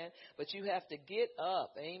 Amen. But you have to get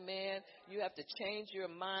up. Amen. You have to change your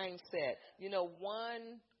mindset. You know,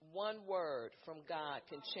 one word from God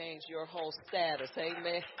can change your whole status.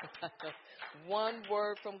 Amen. One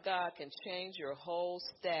word from God can change your whole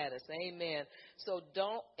status. Amen. So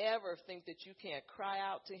don't ever think that you can't cry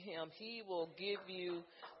out to him. He will give you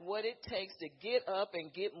what it takes to get up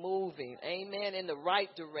and get moving. Amen. In the right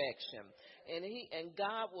direction. And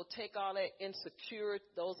God will take all that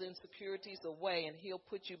those insecurities away, and he'll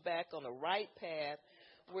put you back on the right path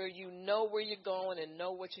where you know where you're going and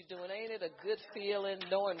know what you're doing. Ain't it a good feeling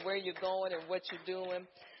knowing where you're going and what you're doing?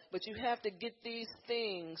 But you have to get these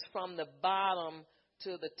things from the bottom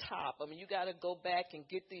to the top. I mean, you got to go back and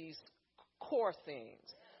get these core things.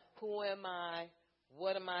 Who am I?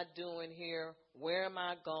 What am I doing here? Where am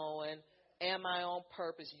I going? Am I on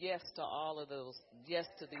purpose? Yes to all of those. Yes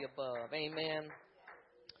to the above. Amen.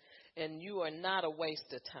 And you are not a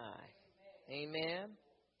waste of time. Amen.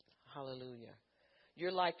 Hallelujah.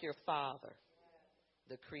 You're like your Father,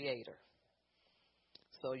 the Creator.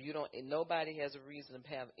 So nobody has a reason to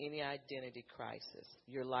have any identity crisis.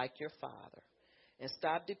 You're like your Father. And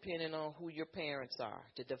stop depending on who your parents are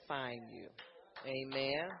to define you.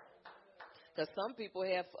 Amen. Because some people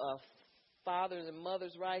have fathers and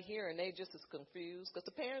mothers right here, and they just as confused because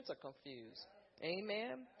the parents are confused.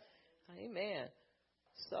 Amen. Amen.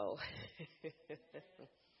 So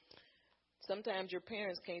sometimes your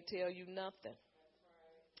parents can't tell you nothing.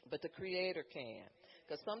 But the Creator can.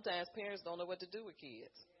 Because sometimes parents don't know what to do with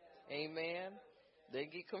kids. Amen. They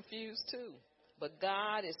get confused too. But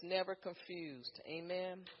God is never confused.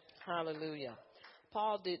 Amen. Hallelujah.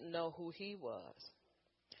 Paul didn't know who he was.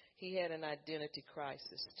 He had an identity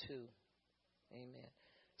crisis too. Amen.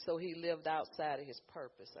 So he lived outside of his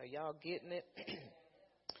purpose. Are y'all getting it?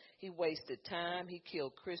 He wasted time. He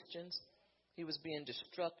killed Christians. He was being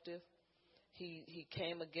destructive. He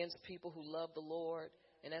came against people who loved the Lord.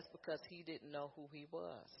 And that's because he didn't know who he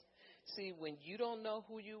was. See, when you don't know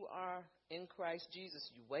who you are in Christ Jesus,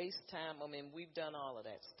 you waste time. I mean, we've done all of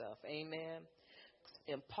that stuff. Amen.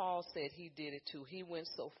 And Paul said he did it too. He went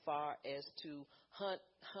so far as to hunt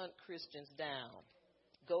Christians down,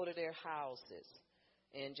 go to their houses,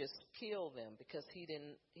 and just kill them because he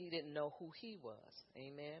didn't know who he was.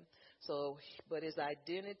 Amen. So, but his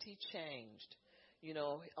identity changed. You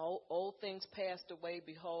know, old things passed away.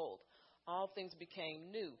 Behold, all things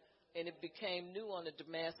became new, and it became new on the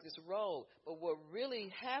Damascus road. But what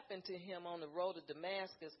really happened to him on the road to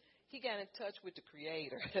Damascus, he got in touch with the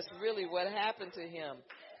Creator. That's really what happened to him.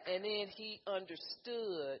 And then he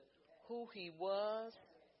understood who he was,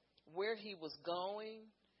 where he was going.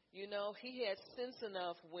 You know, he had sense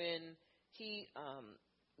enough when he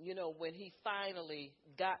finally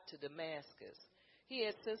got to Damascus. He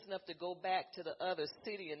had sense enough to go back to the other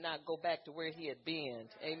city and not go back to where he had been.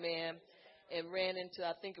 Amen. And ran into,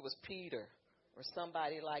 I think it was Peter or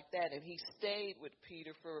somebody like that. And he stayed with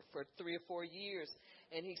Peter for 3 or 4 years.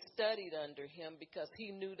 And he studied under him because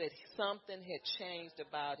he knew that something had changed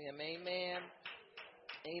about him. Amen.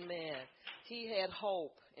 Amen. He had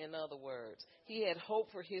hope, in other words. He had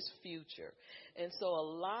hope for his future. And so a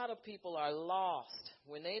lot of people are lost.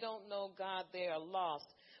 When they don't know God, they are lost.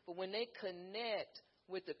 But when they connect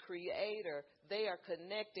with the Creator, they are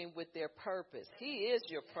connecting with their purpose. He is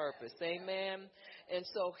your purpose. Amen. And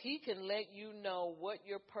so he can let you know what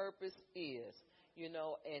your purpose is, you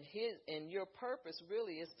know, and your purpose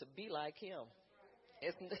really is to be like him.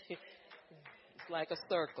 It's like a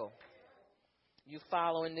circle. You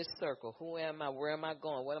follow in this circle. Who am I? Where am I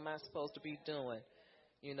going? What am I supposed to be doing?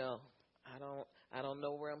 You know, I don't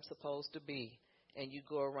know where I'm supposed to be. And you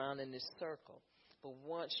go around in this circle. But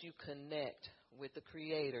once you connect with the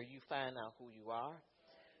Creator, you find out who you are,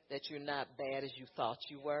 that you're not bad as you thought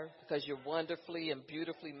you were, because you're wonderfully and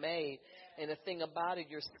beautifully made. And the thing about it,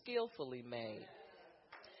 you're skillfully made.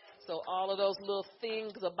 So all of those little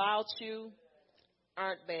things about you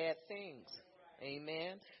aren't bad things.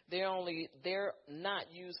 Amen. They're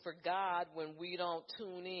not used for God when we don't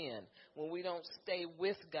tune in, when we don't stay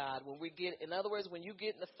with God, in other words, when you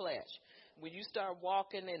get in the flesh. When you start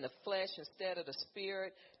walking in the flesh instead of the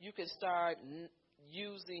spirit, you can start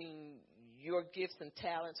using your gifts and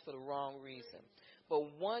talents for the wrong reason.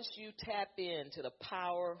 But once you tap into the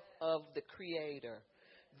power of the Creator,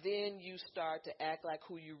 then you start to act like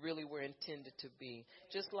who you really were intended to be,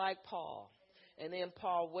 just like Paul. And then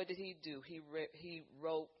Paul, what did he do? He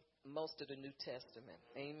wrote most of the New Testament.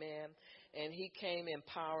 Amen. And he came in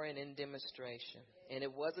power and in demonstration. And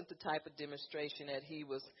it wasn't the type of demonstration that he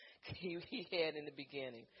had in the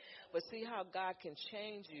beginning. But see how God can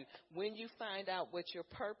change you when you find out what your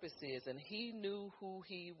purpose is. And he knew who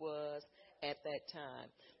he was at that time.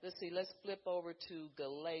 Let's flip over to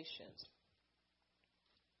Galatians.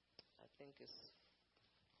 I think it's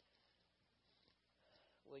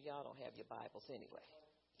Well, y'all don't have your Bibles anyway.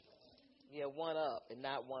 Yeah, one up and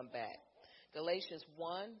not one back. Galatians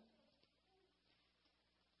 1,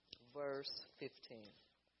 verse 15.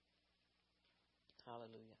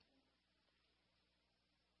 Hallelujah.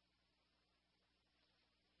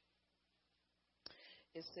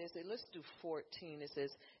 It says, let's do 14. It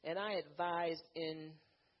says, and I advised in,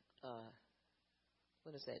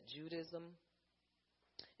 what is that, Judaism?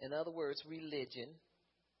 In other words, religion,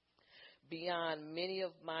 beyond many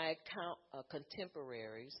of my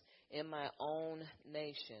contemporaries in my own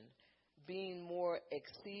nation, being more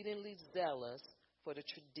exceedingly zealous for the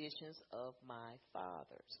traditions of my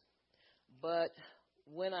fathers. But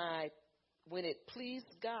when it pleased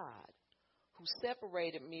God, who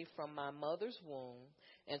separated me from my mother's womb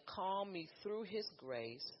and called me through his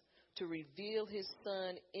grace to reveal his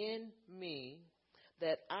Son in me,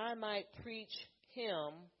 that I might preach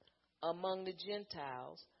him among the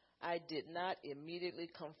Gentiles, I did not immediately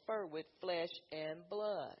confer with flesh and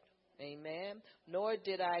blood. Amen. Nor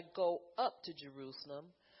did I go up to Jerusalem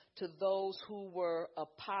to those who were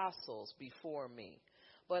apostles before me.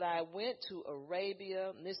 But I went to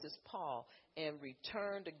Arabia, and this is Paul, and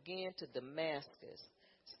returned again to Damascus.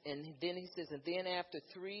 And then he says, and then after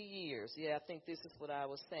 3 years, I think this is what I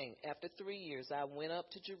was saying. After 3 years, I went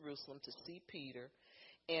up to Jerusalem to see Peter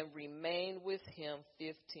and remained with him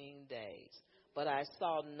 15 days. But I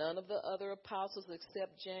saw none of the other apostles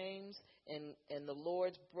except James and the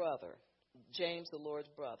Lord's brother, James, the Lord's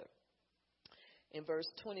brother. In verse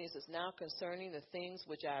 20, it says, now concerning the things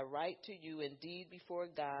which I write to you, indeed before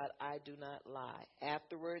God, I do not lie.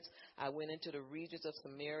 Afterwards, I went into the regions of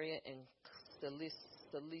Samaria and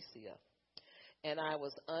Cilicia, and I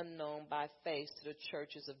was unknown by face to the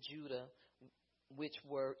churches of Judah which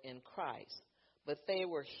were in Christ. But they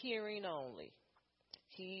were hearing only.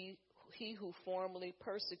 He who formerly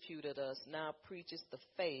persecuted us now preaches the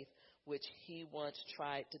faith which he once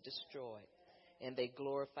tried to destroy. And they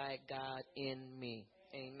glorified God in me.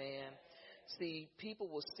 Amen. See, people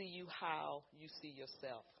will see you how you see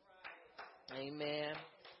yourself. Amen.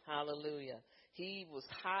 Hallelujah. He was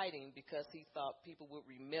hiding because he thought people would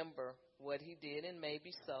remember what he did, and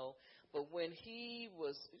maybe so. But when he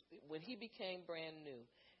became brand new,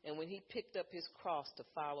 and when he picked up his cross to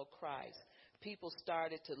follow Christ, people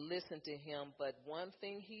started to listen to him. But one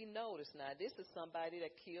thing he noticed, now this is somebody that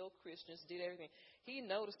killed Christians, did everything. He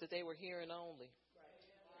noticed that they were hearing only.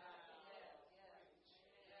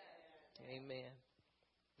 Amen.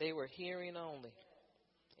 They were hearing only.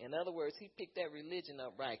 In other words, he picked that religion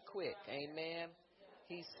up right quick. Amen.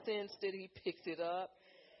 He sensed it. He picked it up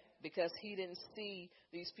because he didn't see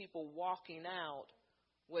these people walking out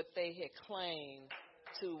what they had claimed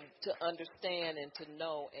to understand and to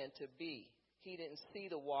know and to be. He didn't see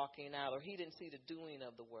the walking out, or he didn't see the doing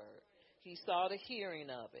of the word. He saw the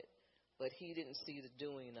hearing of it, but he didn't see the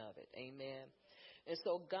doing of it. Amen. And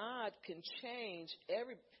so God can change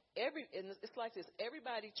and it's like this.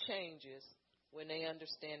 Everybody changes when they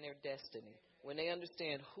understand their destiny, when they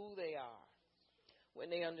understand who they are,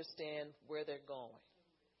 when they understand where they're going,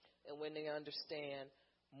 and when they understand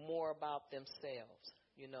more about themselves.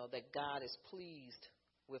 You know, that God is pleased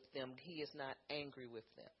with them. He is not angry with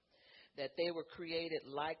them. That they were created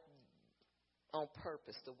like on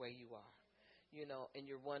purpose the way you are, you know, and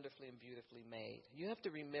you're wonderfully and beautifully made. You have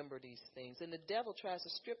to remember these things. And the devil tries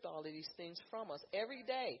to strip all of these things from us every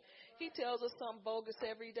day. He tells us something bogus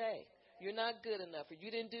every day. You're not good enough, or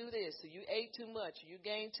you didn't do this, or you ate too much, or you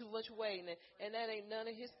gained too much weight, and that ain't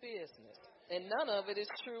none of his business. And none of it is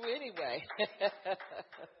true anyway.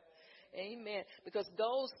 Amen. Because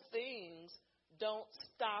those things don't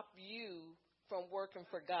stop you from working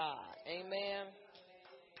for God. Amen.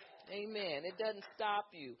 Amen. It doesn't stop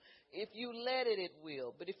you. If you let it, it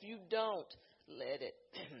will. But if you don't let it,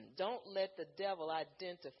 don't let the devil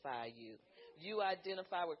identify you. You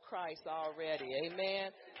identify with Christ already.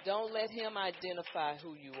 Amen. Don't let him identify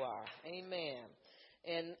who you are. Amen.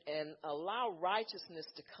 And allow righteousness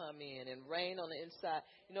to come in and reign on the inside.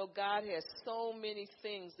 You know, God has so many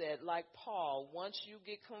things that, like Paul, once you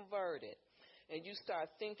get converted and you start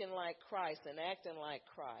thinking like Christ and acting like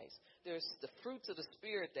Christ, there's the fruits of the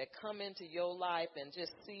Spirit that come into your life and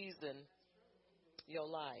just season your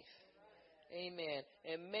life. Amen.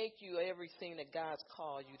 And make you everything that God's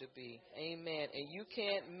called you to be. Amen. And you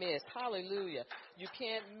can't miss. Hallelujah. You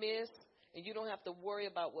can't miss, and you don't have to worry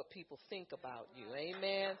about what people think about you.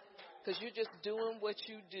 Amen. Because you're just doing what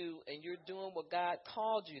you do, and you're doing what God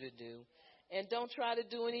called you to do. And don't try to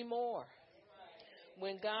do any more.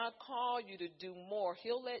 When God called you to do more,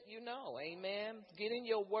 he'll let you know. Amen. Get in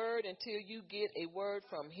your word until you get a word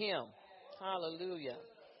from him. Hallelujah.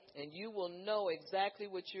 And you will know exactly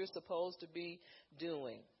what you're supposed to be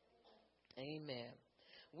doing. Amen.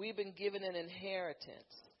 We've been given an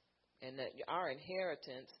inheritance, and that our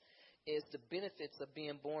inheritance is the benefits of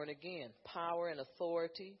being born again, power and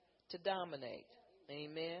authority to dominate.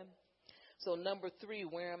 Amen. So number 3,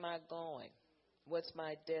 where am I going? What's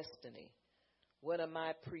my destiny? What am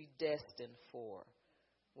I predestined for?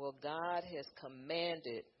 Well, God has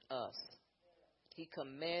commanded us. He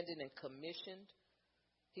commanded and commissioned.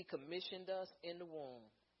 He commissioned us in the womb.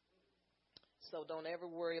 So don't ever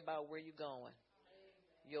worry about where you're going.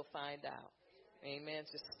 You'll find out. Amen.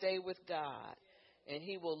 Just stay with God, and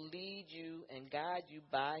He will lead you and guide you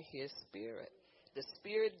by His Spirit. The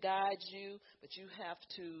Spirit guides you, but you have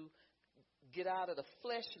to get out of the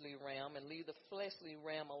fleshly realm and leave the fleshly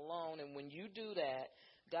realm alone. And when you do that,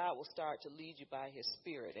 God will start to lead you by His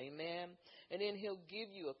Spirit. Amen. And then He'll give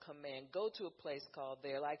you a command. Go to a place called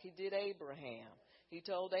there, like He did Abraham. He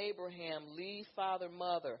told Abraham, leave father,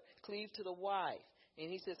 mother, cleave to the wife. And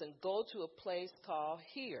He says, and go to a place called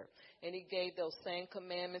here. And He gave those same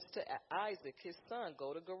commandments to Isaac, his son.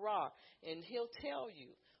 Go to Gerar. And He'll tell you.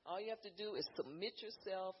 All you have to do is submit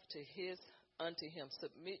yourself unto Him.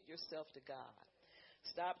 Submit yourself to God.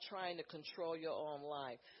 Stop trying to control your own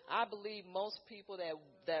life. I believe most people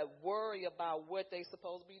that worry about what they're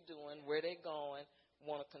supposed to be doing, where they're going,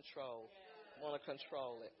 want to control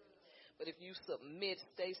it. But if you submit,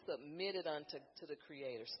 stay submitted to the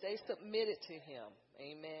Creator. Stay submitted to Him.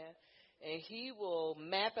 Amen. And He will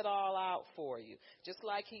map it all out for you. Just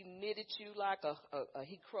like He knitted you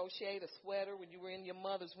He crocheted a sweater when you were in your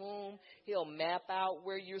mother's womb. He'll map out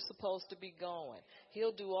where you're supposed to be going.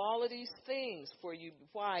 He'll do all of these things for you.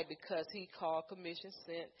 Why? Because He called, commissioned,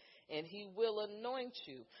 sent, and He will anoint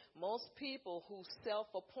you. Most people who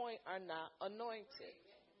self-appoint are not anointed.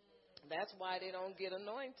 That's why they don't get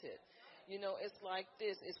anointed. You know, it's like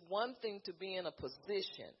this. It's one thing to be in a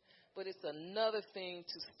position, but it's another thing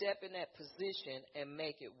to step in that position and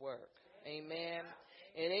make it work. Amen.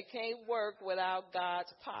 And it can't work without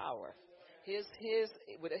God's power,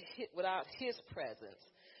 without His presence,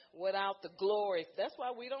 without the glory. That's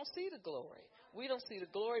why we don't see the glory. We don't see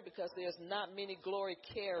the glory because there's not many glory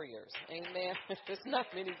carriers. Amen. There's not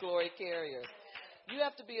many glory carriers. You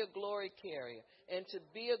have to be a glory carrier. And to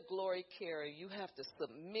be a glory carrier, you have to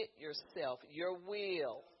submit yourself, your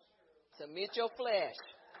will. Submit your flesh.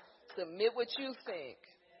 Submit what you think.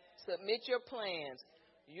 Submit your plans,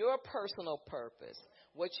 your personal purpose,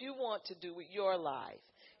 what you want to do with your life.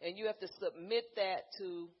 And you have to submit that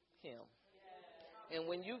to Him. And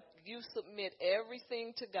when you submit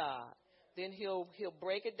everything to God, then He'll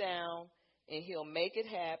break it down and He'll make it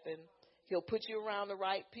happen. He'll put you around the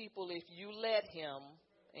right people if you let Him.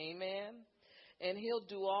 Amen. And He'll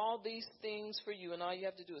do all these things for you, and all you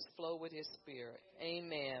have to do is flow with His Spirit.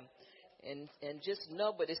 Amen. And just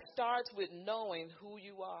know, but it starts with knowing who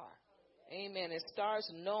you are. Amen. It starts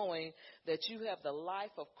knowing that you have the life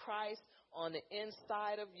of Christ on the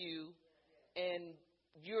inside of you, and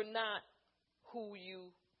you're not who you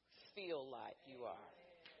feel like you are.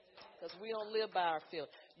 Because we don't live by our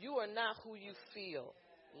feelings. You are not who you feel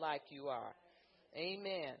like you are.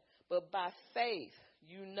 Amen. But by faith,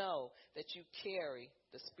 you know that you carry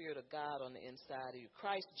the Spirit of God on the inside of you.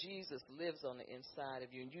 Christ Jesus lives on the inside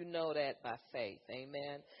of you, and you know that by faith.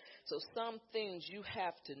 Amen. So some things you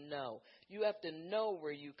have to know. You have to know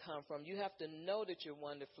where you come from. You have to know that you're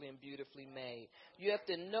wonderfully and beautifully made. You have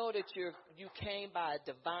to know that you came by a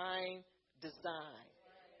divine design,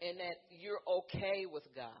 and that you're okay with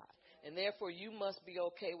God. And therefore, you must be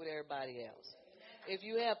okay with everybody else. If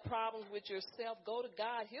you have problems with yourself, go to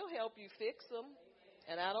God. He'll help you fix them.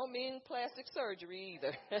 And I don't mean plastic surgery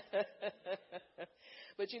either.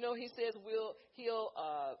 But, you know, He says He'll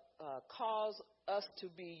cause us to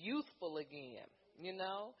be youthful again, you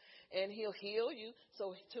know, and He'll heal you.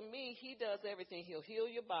 So to me, He does everything. He'll heal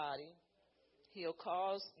your body. He'll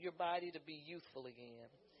cause your body to be youthful again.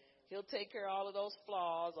 He'll take care of all of those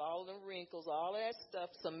flaws, all of the wrinkles, all of that stuff.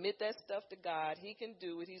 Submit that stuff to God. He can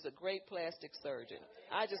do it. He's a great plastic surgeon.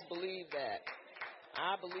 I just believe that.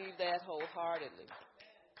 I believe that wholeheartedly.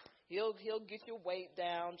 He'll get your weight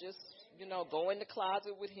down. Just, you know, go in the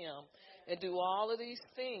closet with Him and do all of these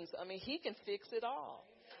things. I mean, He can fix it all.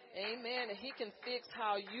 Amen. And He can fix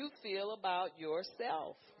how you feel about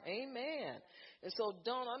yourself. Amen. And so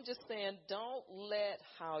I'm just saying, don't let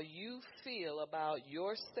how you feel about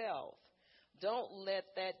yourself, don't let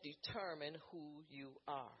that determine who you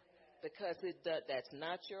are. Because that's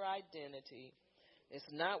not your identity. It's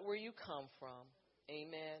not where you come from.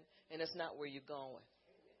 Amen. And it's not where you're going.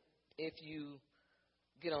 If you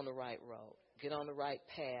get on the right road, get on the right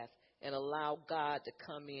path, and allow God to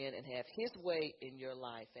come in and have his way in your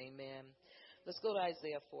life. Amen. Let's go to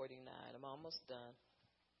Isaiah 49. I'm almost done.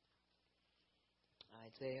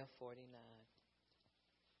 Isaiah 49.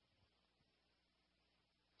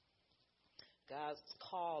 God's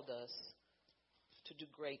called us to do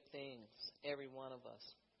great things, every one of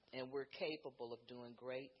us. And we're capable of doing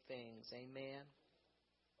great things. Amen.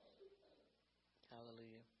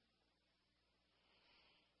 Hallelujah.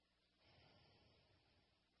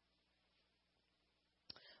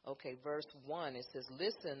 Okay, verse 1, it says,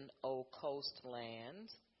 "Listen, O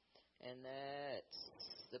coastlands," and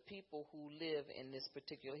that's the people who live in this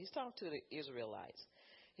particular, he's talking to the Israelites.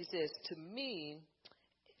 He says,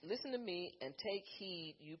 listen to me and take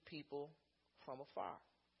heed, you people from afar.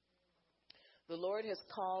 The Lord has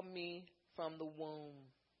called me from the womb,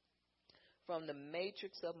 from the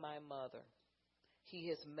matrix of my mother. He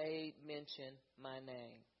has made mention my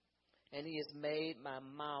name, and he has made my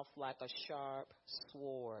mouth like a sharp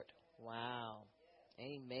sword. Wow.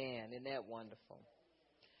 Amen. Isn't that wonderful?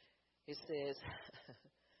 It says,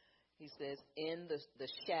 he says, in the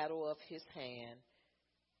shadow of his hand,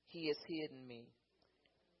 he has hidden me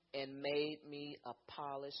and made me a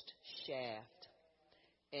polished shaft.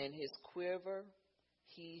 In his quiver,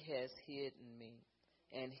 he has hidden me.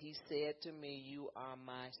 And he said to me, you are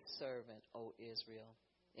my servant, O Israel,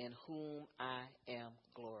 in whom I am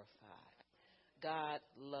glorified. God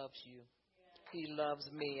loves you. He loves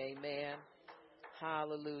me. Amen.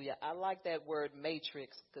 Hallelujah. I like that word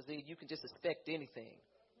matrix because you can just expect anything.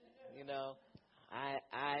 You know,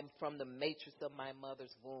 I'm from the matrix of my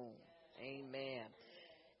mother's womb. Amen.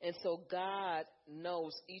 And so God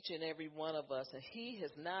knows each and every one of us, and he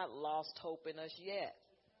has not lost hope in us yet.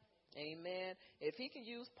 Amen. If he can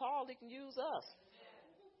use Paul, he can use us.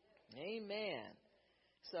 Amen.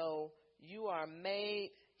 So you are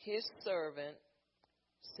made his servant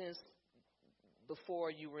since before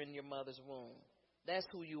you were in your mother's womb. That's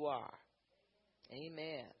who you are.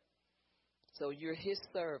 Amen. So you're his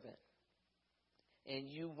servant. And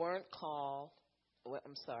you weren't called,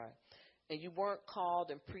 and you weren't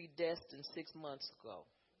called and predestined 6 months ago,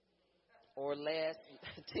 or last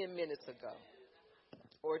 10 minutes ago,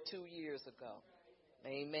 or 2 years ago.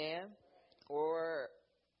 Amen. Or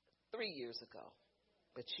 3 years ago.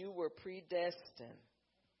 But you were predestined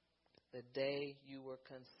the day you were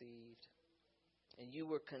conceived. And you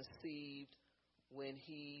were conceived when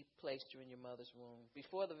he placed you in your mother's womb.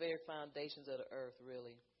 Before the very foundations of the earth,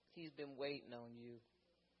 really. He's been waiting on you.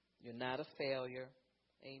 You're not a failure.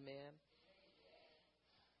 Amen.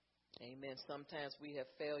 Amen. Sometimes we have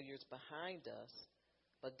failures behind us,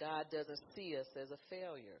 but God doesn't see us as a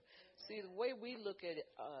failure. See, the way we look at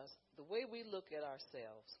us, the way we look at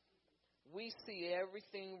ourselves, we see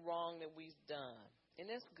everything wrong that we've done. And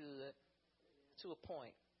that's good to a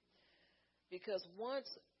point. Because once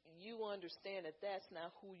you understand that that's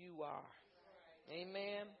not who you are.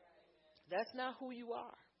 Amen. That's not who you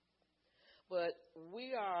are. But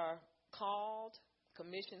we are called,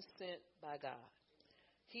 commissioned, sent by God.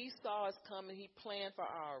 He saw us coming. He planned for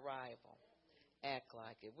our arrival. Act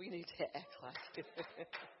like it. We need to act like it.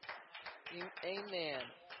 Amen.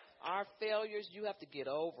 Our failures, you have to get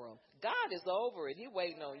over them. God is over it. He's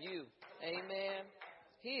waiting on you. Amen.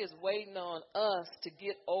 He is waiting on us to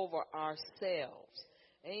get over ourselves.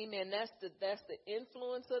 Amen. That's the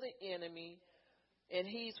influence of the enemy. And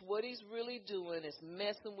what he's really doing is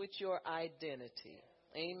messing with your identity.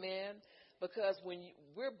 Amen. Because when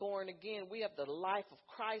we're born again, we have the life of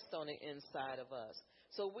Christ on the inside of us.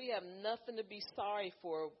 So we have nothing to be sorry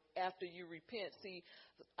for after you repent. See,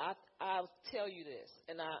 I'll tell you this,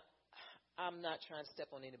 and I'm not trying to step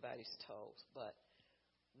on anybody's toes, but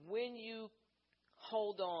when you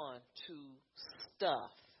hold on to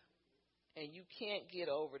stuff and you can't get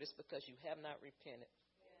over it, it's because you have not repented.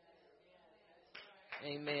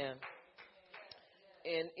 Amen.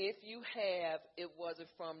 And if you have, it wasn't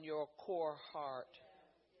from your core heart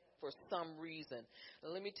for some reason. Now,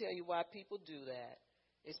 let me tell you why people do that.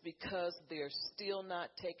 It's because they're still not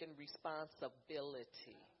taking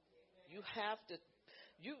responsibility. You have to,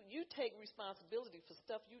 you take responsibility for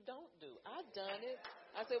stuff you don't do. I've done it.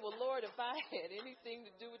 I said, well, Lord, if I had anything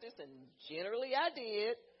to do with this, and generally I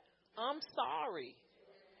did, I'm sorry.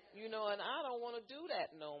 And I don't want to do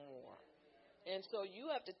that no more. And so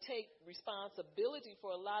you have to take responsibility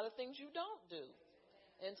for a lot of things you don't do.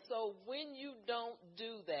 And so when you don't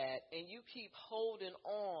do that and you keep holding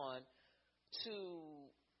on to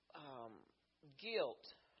guilt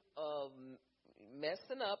of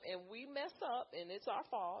messing up, and we mess up, and it's our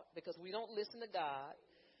fault because we don't listen to God.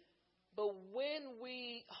 But when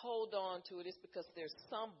we hold on to it, it's because there's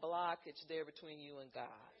some blockage there between you and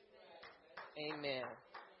God. Amen.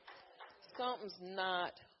 Something's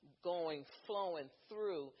not flowing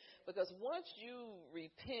through, because once you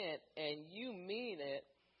repent and you mean it,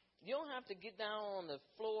 you don't have to get down on the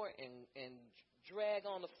floor and drag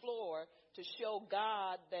on the floor to show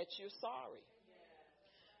God that you're sorry.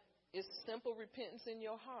 It's simple repentance in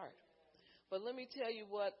your heart. But let me tell you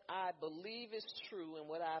what I believe is true and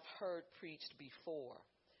what I've heard preached before.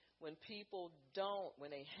 When people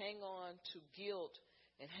when they hang on to guilt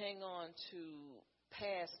and hang on to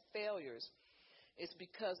past failures, it's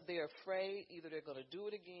because they're afraid either they're going to do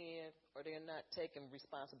it again or they're not taking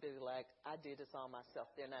responsibility, like, I did this all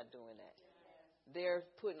myself. They're not doing that. They're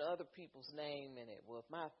putting other people's name in it. Well, if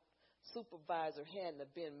my supervisor hadn't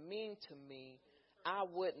have been mean to me, I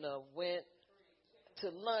wouldn't have went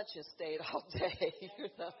to lunch and stayed all day,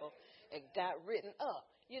 and got written up.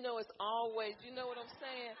 It's always, you know what I'm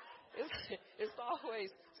saying? It's always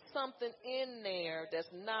something in there that's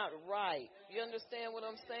not right. You understand what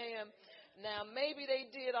I'm saying? Now, maybe they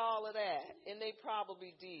did all of that, and they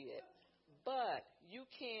probably did. But you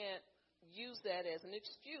can't use that as an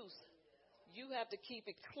excuse. You have to keep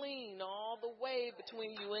it clean all the way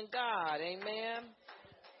between you and God. Amen?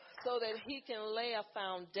 So that He can lay a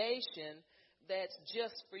foundation that's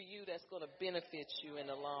just for you, that's going to benefit you in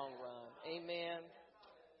the long run. Amen?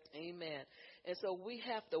 Amen. And so we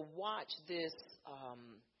have to watch this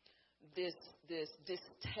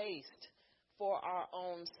distaste for our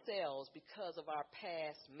own selves because of our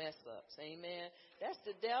past mess-ups. Amen? That's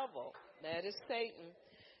the devil. That is Satan.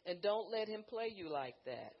 And don't let him play you like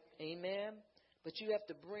that. Amen? But you have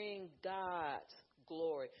to bring God's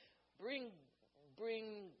glory. Bring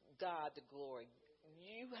God the glory.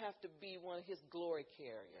 You have to be one of His glory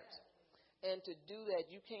carriers. And to do that,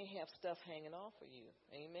 you can't have stuff hanging off of you.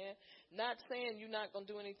 Amen? Not saying you're not going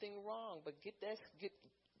to do anything wrong, but get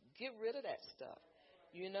rid of that stuff.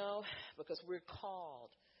 Because we're called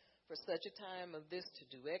for such a time of this to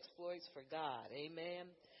do exploits for God. Amen.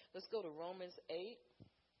 Let's go to Romans 8.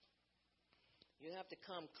 You have to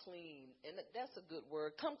come clean. And that's a good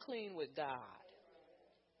word. Come clean with God.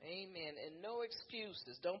 Amen. And no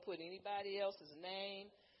excuses. Don't put anybody else's name.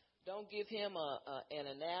 Don't give him an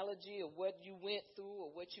analogy of what you went through or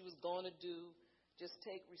what you was going to do. Just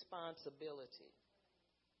take responsibility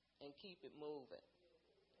and keep it moving.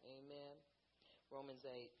 Amen. Romans 8.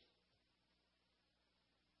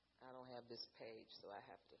 I don't have this page, so I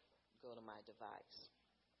have to go to my device.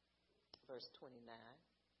 Verse 29.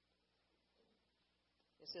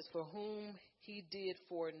 It says, for whom He did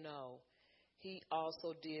foreknow, He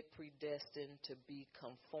also did predestine to be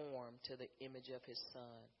conformed to the image of His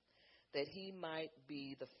Son, that He might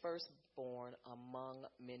be the firstborn among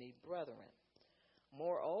many brethren.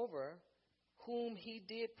 Moreover, whom He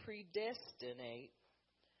did predestinate,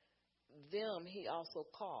 them He also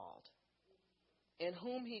called. And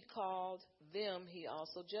whom He called, them He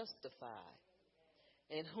also justified.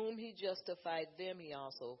 And whom He justified, them He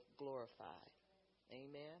also glorified.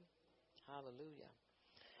 Amen. Hallelujah.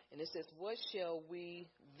 And it says, what shall we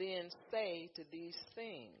then say to these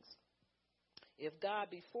things? If God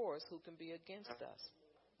be for us, who can be against us?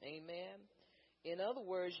 Amen. In other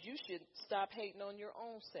words, you should stop hating on your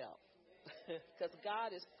own self because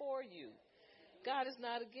God is for you. God is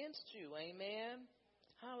not against you. Amen.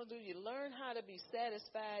 Hallelujah. Learn how to be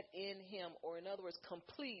satisfied in Him, or in other words,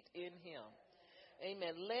 complete in Him.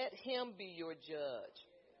 Amen. Let Him be your judge.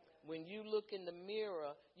 When you look in the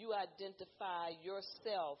mirror, you identify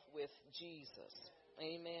yourself with Jesus.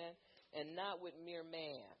 Amen. And not with mere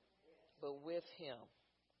man, but with Him.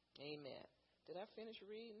 Amen. Did I finish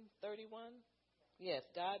reading 31? Yes,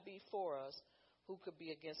 God be for us, who could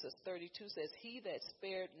be against us? 32 says, He that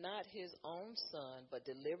spared not His own Son, but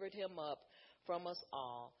delivered Him up from us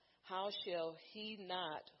all, how shall He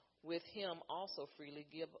not with Him also freely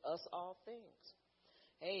give us all things?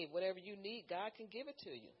 Hey, whatever you need, God can give it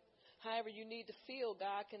to you. However you need to feel,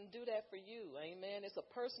 God can do that for you. Amen. It's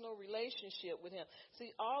a personal relationship with Him.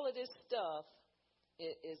 See, all of this stuff,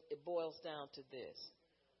 it boils down to this.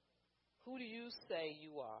 Who do you say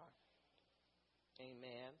you are?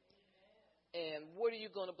 Amen. And what are you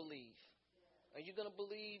going to believe? Are you going to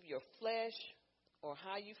believe your flesh or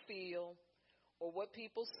how you feel or what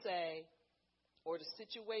people say or the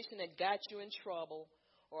situation that got you in trouble?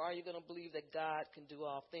 Or are you going to believe that God can do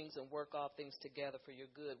all things and work all things together for your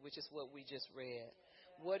good, which is what we just read?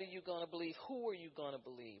 What are you going to believe? Who are you going to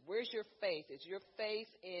believe? Where's your faith? Is your faith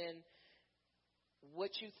in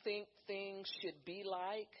what you think things should be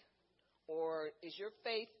like? Or is your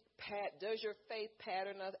faith does your faith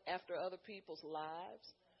pattern after other people's lives?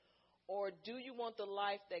 Or do you want the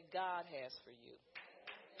life that God has for you?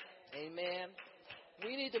 Amen.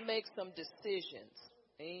 We need to make some decisions.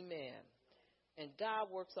 Amen. And God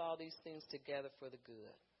works all these things together for the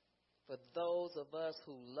good. For those of us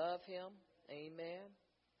who love him, amen,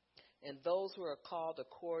 and those who are called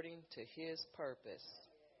according to his purpose.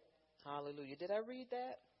 Hallelujah. Did I read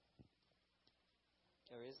that?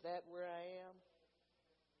 Or is that where I am?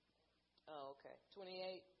 Oh, okay.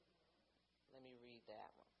 28. Let me read that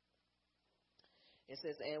one. It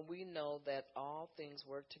says, and we know that all things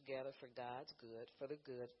work together for God's good, for the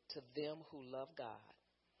good, to them who love God,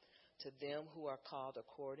 to them who are called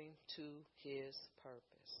according to his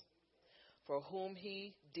purpose. For whom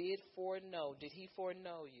he did foreknow. Did he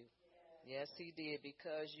foreknow you? Yes, he did,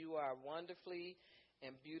 because you are wonderfully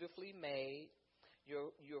and beautifully made.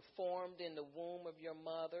 You're formed in the womb of your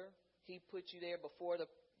mother. He put you there before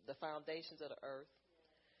the foundations of the earth.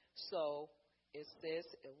 So it says,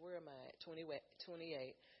 where am I at?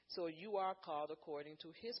 28. So you are called according to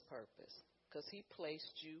his purpose, because he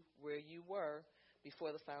placed you where you were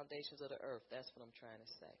before the foundations of the earth. That's what I'm trying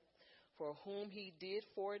to say. For whom he did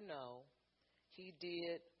foreknow, he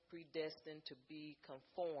did predestine to be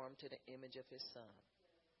conformed to the image of his son.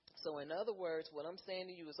 So in other words, what I'm saying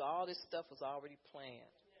to you is all this stuff was already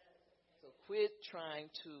planned. So quit trying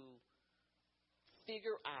to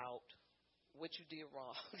figure out what you did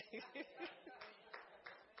wrong.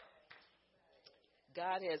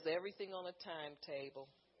 God has everything on a timetable.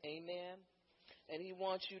 Amen. And he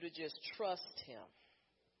wants you to just trust him.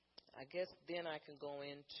 I guess then I can go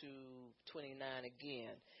into 29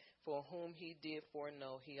 again. For whom he did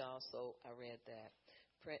foreknow, he also, I read that,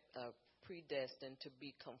 predestined to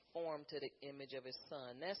be conformed to the image of his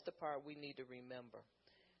son. That's the part we need to remember.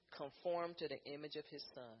 Conformed to the image of his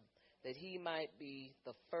son, that he might be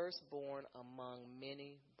the firstborn among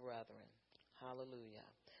many brethren. Hallelujah.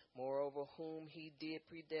 Moreover, whom he did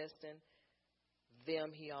predestine,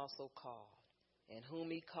 them he also called. And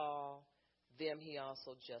whom he called, them he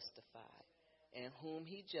also justified. And whom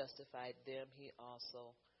he justified, them he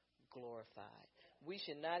also glorified. We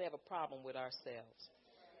should not have a problem with ourselves.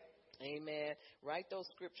 Amen. Write those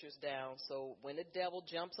scriptures down so when the devil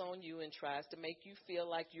jumps on you and tries to make you feel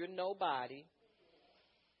like you're nobody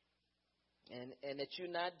and that you're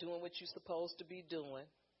not doing what you're supposed to be doing.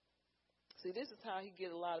 See, this is how he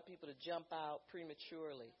gets a lot of people to jump out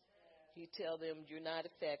prematurely. He tell them you're not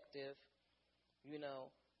effective. You know,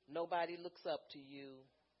 nobody looks up to you.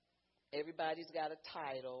 Everybody's got a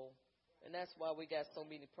title. And that's why we got so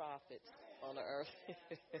many prophets on the earth.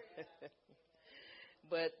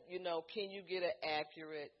 But, you know, can you get an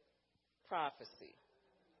accurate prophecy?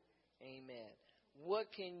 Amen.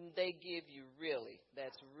 What can they give you really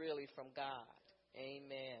that's really from God?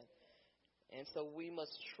 Amen. And so we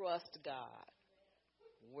must trust God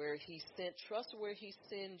where he sent. Trust where he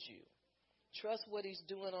sends you. Trust what he's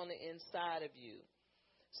doing on the inside of you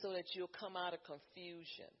so that you'll come out of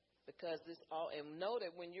confusion. Because this all, and know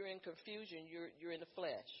that when you're in confusion, you're in the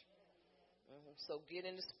flesh. Mm-hmm. So get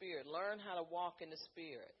in the spirit. Learn how to walk in the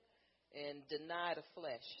spirit and deny the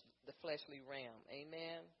flesh, the fleshly realm.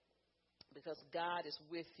 Amen. Because God is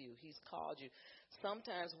with you. He's called you.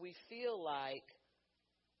 Sometimes we feel like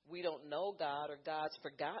we don't know God or God's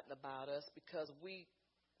forgotten about us because we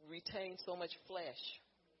retain so much flesh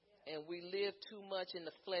and we live too much in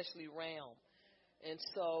the fleshly realm. And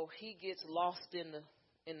so he gets lost in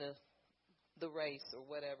the race or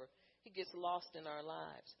whatever. He gets lost in our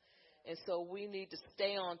lives. And so we need to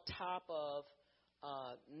stay on top of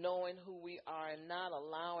knowing who we are and not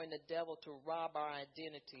allowing the devil to rob our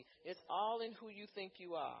identity. It's all in who you think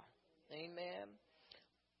you are. Amen.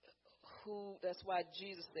 That's why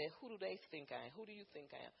Jesus said, who do they think I am? Who do you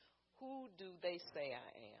think I am? Who do they say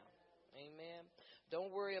I am? Amen.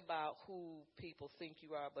 Don't worry about who people think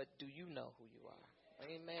you are, but do you know who you are?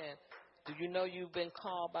 Amen. Do you know you've been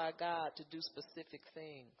called by God to do specific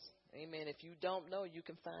things? Amen. If you don't know, you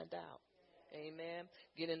can find out. Amen.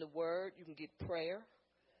 Get in the Word. You can get prayer.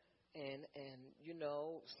 And you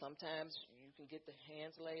know, sometimes you can get the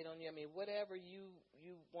hands laid on you. I mean, whatever you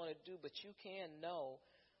want to do, but you can know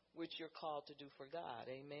what you're called to do for God.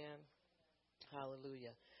 Amen.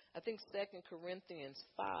 Hallelujah. I think 2 Corinthians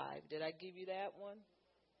 5. Did I give you that one?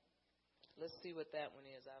 Let's see what that one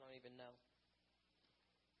is. I don't even know.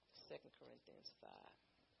 2 Corinthians 5.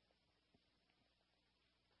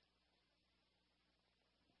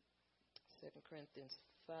 Second Corinthians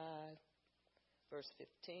 5, verse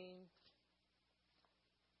 15.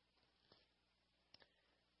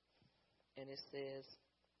 And it says,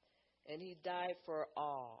 and he died for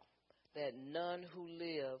all, that none who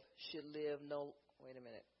live should live no, wait a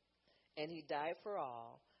minute. And he died for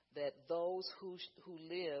all, that those who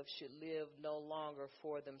live should live no longer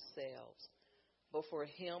for themselves, but for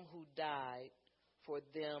him who died for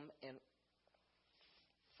them and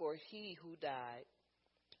for he who died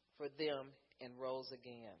for them and rose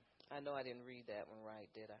again. I know I didn't read that one right,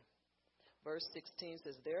 did I? Verse 16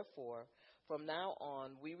 says, therefore, from now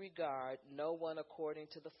on, we regard no one according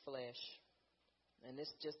to the flesh. And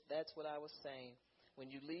that's what I was saying. When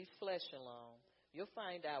you leave flesh alone, you'll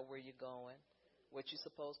find out where you're going, what you're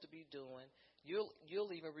supposed to be doing.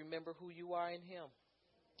 You'll even remember who you are in him.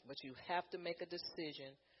 But you have to make a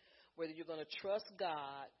decision whether you're going to trust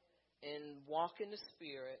God and walk in the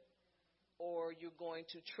Spirit, or you're going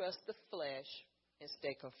to trust the flesh and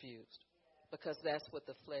stay confused, because that's what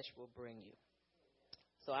the flesh will bring you.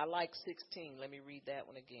 So I like 16. Let me read that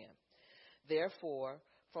one again. Therefore,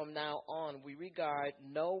 from now on, we regard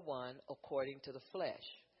no one according to the flesh.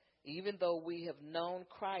 Even though we have known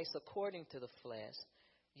Christ according to the flesh,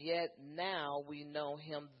 yet now we know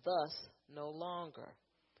him thus no longer.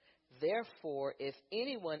 Therefore, if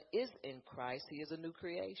anyone is in Christ, he is a new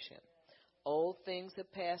creation. Old things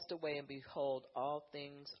have passed away, and behold, all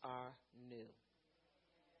things are new.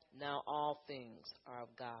 Now all things are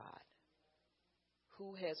of God,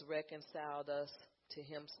 who has reconciled us to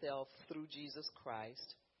himself through Jesus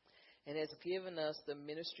Christ, and has given us the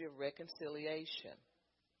ministry of reconciliation.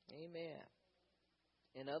 Amen.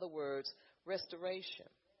 In other words, restoration.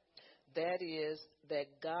 That is,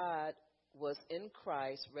 that God was in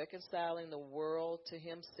Christ reconciling the world to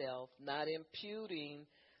himself, not imputing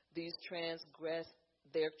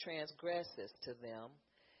their transgressions to them,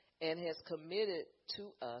 and has committed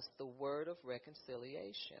to us the word of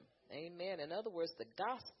reconciliation. Amen. In other words, the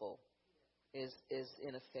gospel is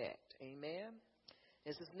in effect. Amen.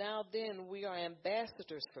 It says, now then we are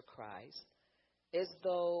ambassadors for Christ, as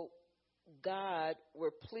though God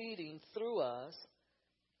were pleading through us,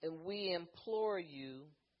 and we implore you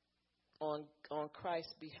on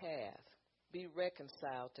Christ's behalf, be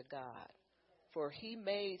reconciled to God. For he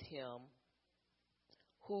made him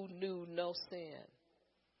who knew no sin,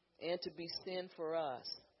 and to be sin for us,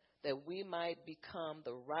 that we might become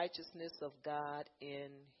the righteousness of God in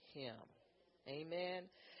him. Amen.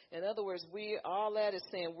 In other words, all that is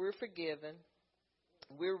saying we're forgiven,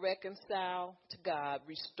 we're reconciled to God,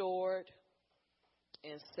 restored,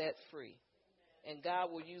 and set free. And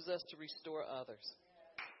God will use us to restore others.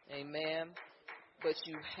 Amen. But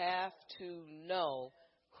you have to know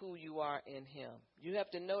who you are in him. You have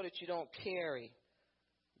to know that you don't carry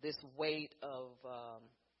this weight of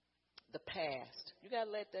the past. You got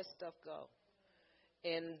to let that stuff go.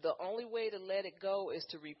 And the only way to let it go is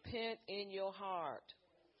to repent in your heart.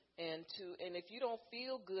 And if you don't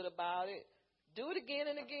feel good about it, do it again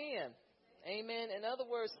and again. Amen. In other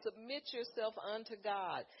words, submit yourself unto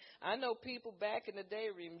God. I know people back in the day,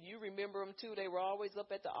 you remember them too, they were always up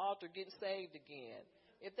at the altar getting saved again.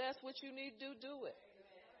 If that's what you need to do it.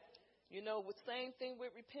 You know, the same thing with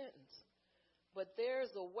repentance. But there's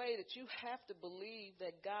a way that you have to believe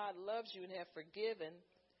that God loves you and have forgiven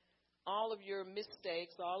all of your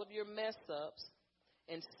mistakes, all of your mess-ups,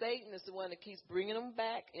 and Satan is the one that keeps bringing them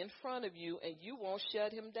back in front of you, and you won't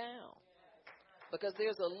shut him down. Because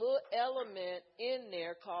there's a little element in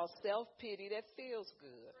there called self-pity that feels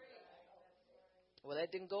good. Well,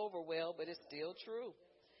 that didn't go over well, but it's still true.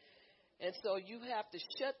 And so you have to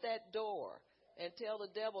shut that door and tell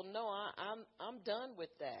the devil, no, I'm done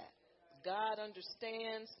with that. God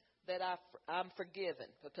understands that I'm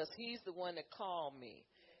forgiven because he's the one that called me.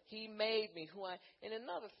 He made me who I am. And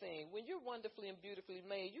another thing, when you're wonderfully and beautifully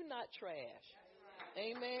made, you're not trash.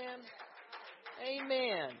 Amen.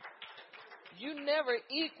 Amen. You never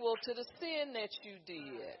equal to the sin that you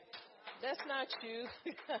did. That's not you.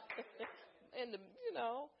 And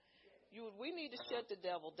we need to shut the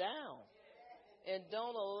devil down and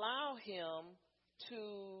don't allow him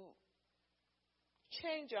to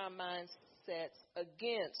change our mindsets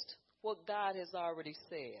against what God has already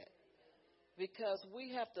said. Because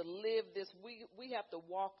we have to live this, we have to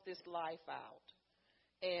walk this life out.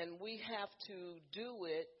 And we have to do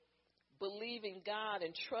it believing God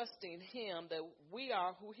and trusting him that we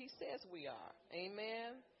are who he says we are.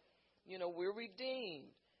 Amen. You know, we're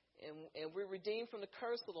redeemed. And we're redeemed from the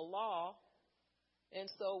curse of the law. And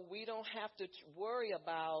so we don't have to worry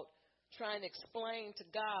about trying to explain to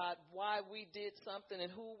God why we did something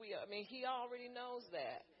and who we are. I mean, he already knows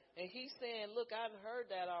that. And he's saying, look, I've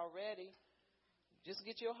heard that already. Just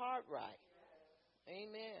get your heart right.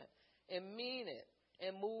 Amen. And mean it.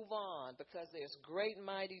 And move on, because there's great and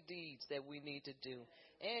mighty deeds that we need to do.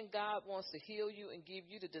 And God wants to heal you and give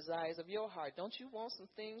you the desires of your heart. Don't you want some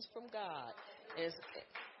things from God?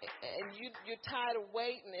 And you're tired of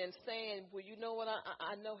waiting and saying, well, you know what,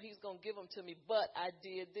 I know he's going to give them to me, but I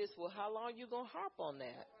did this. Well, how long are you going to harp on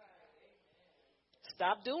that?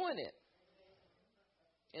 Stop doing it.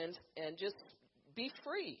 And just be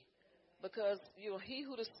free. Because, he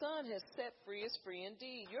who the Son has set free is free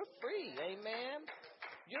indeed. You're free. Amen.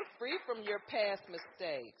 You're free from your past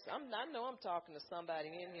mistakes. I know I'm talking to somebody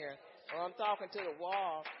in here, or I'm talking to the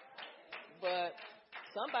wall, but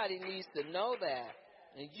somebody needs to know that.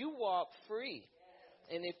 And you walk free.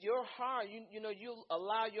 And if your heart, you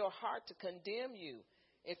allow your heart to condemn you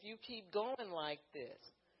if you keep going like this.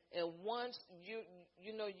 And once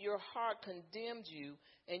your heart condemns you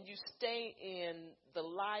and you stay in the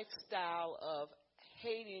lifestyle of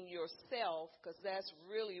hating yourself, because that's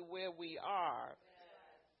really where we are,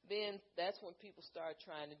 then that's when people start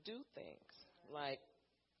trying to do things like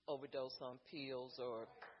overdose on pills or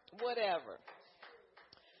whatever.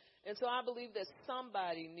 And so I believe that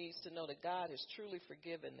somebody needs to know that God has truly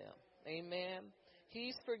forgiven them. Amen.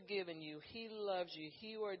 He's forgiven you. He loves you.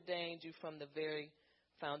 He ordained you from the very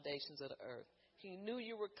foundations of the earth. He knew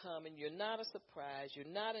you were coming. You're not a surprise. You're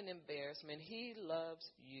not an embarrassment. He loves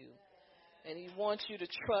you. And he wants you to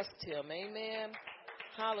trust him. Amen.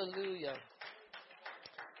 Hallelujah.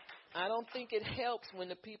 I don't think it helps when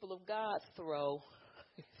the people of God throw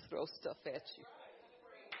stuff at you.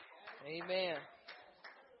 Amen.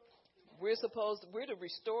 We're the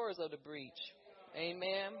restorers of the breach.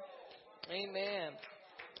 Amen. Amen.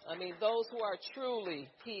 I mean, those who are truly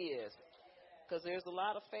his. Because there's a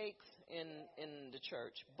lot of fakes in the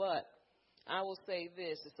church. But I will say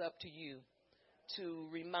this, it's up to you to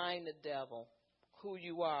remind the devil who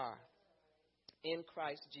you are in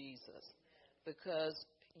Christ Jesus. Because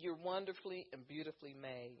you're wonderfully and beautifully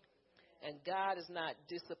made. And God is not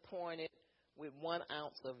disappointed with 1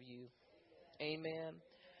 ounce of you. Amen.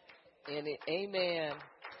 Amen.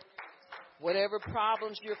 Whatever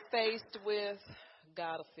problems you're faced with,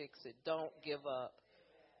 God will fix it. Don't give up.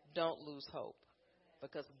 Don't lose hope.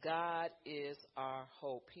 Because God is our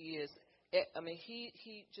hope. He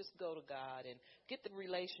just go to God and get the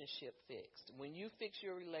relationship fixed. When you fix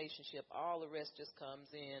your relationship, all the rest just comes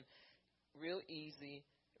in real easy,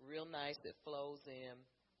 real nice. It flows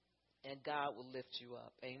in, and God will lift you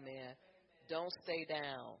up. Amen. Don't stay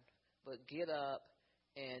down, but get up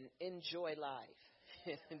and enjoy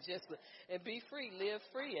life. and be free. Live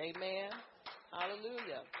free. Amen.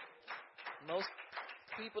 Hallelujah. Most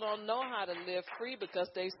people don't know how to live free because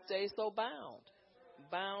they stay so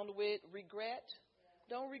bound with regret.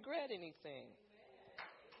 Don't regret anything.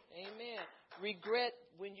 Amen. Regret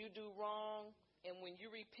when you do wrong, and when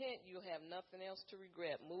you repent, you have nothing else to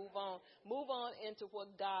regret. Move on into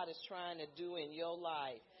what God is trying to do in your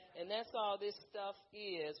life. And that's all this stuff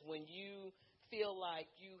is. When you feel like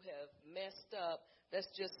you have messed up, that's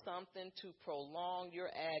just something to prolong your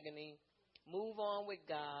agony. Move on with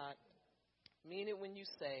God. Mean it when you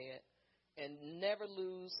say it, and never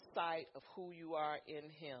lose sight of who you are in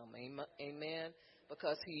him. Amen.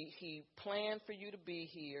 Because he planned for you to be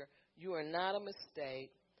here. You are not a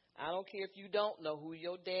mistake. I don't care if you don't know who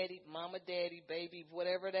your daddy, mama, daddy, baby,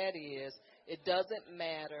 whatever that is. It doesn't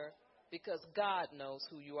matter, because God knows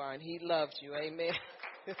who you are and he loves you. Amen.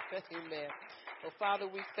 Amen. Well, Father,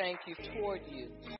 we thank you toward you.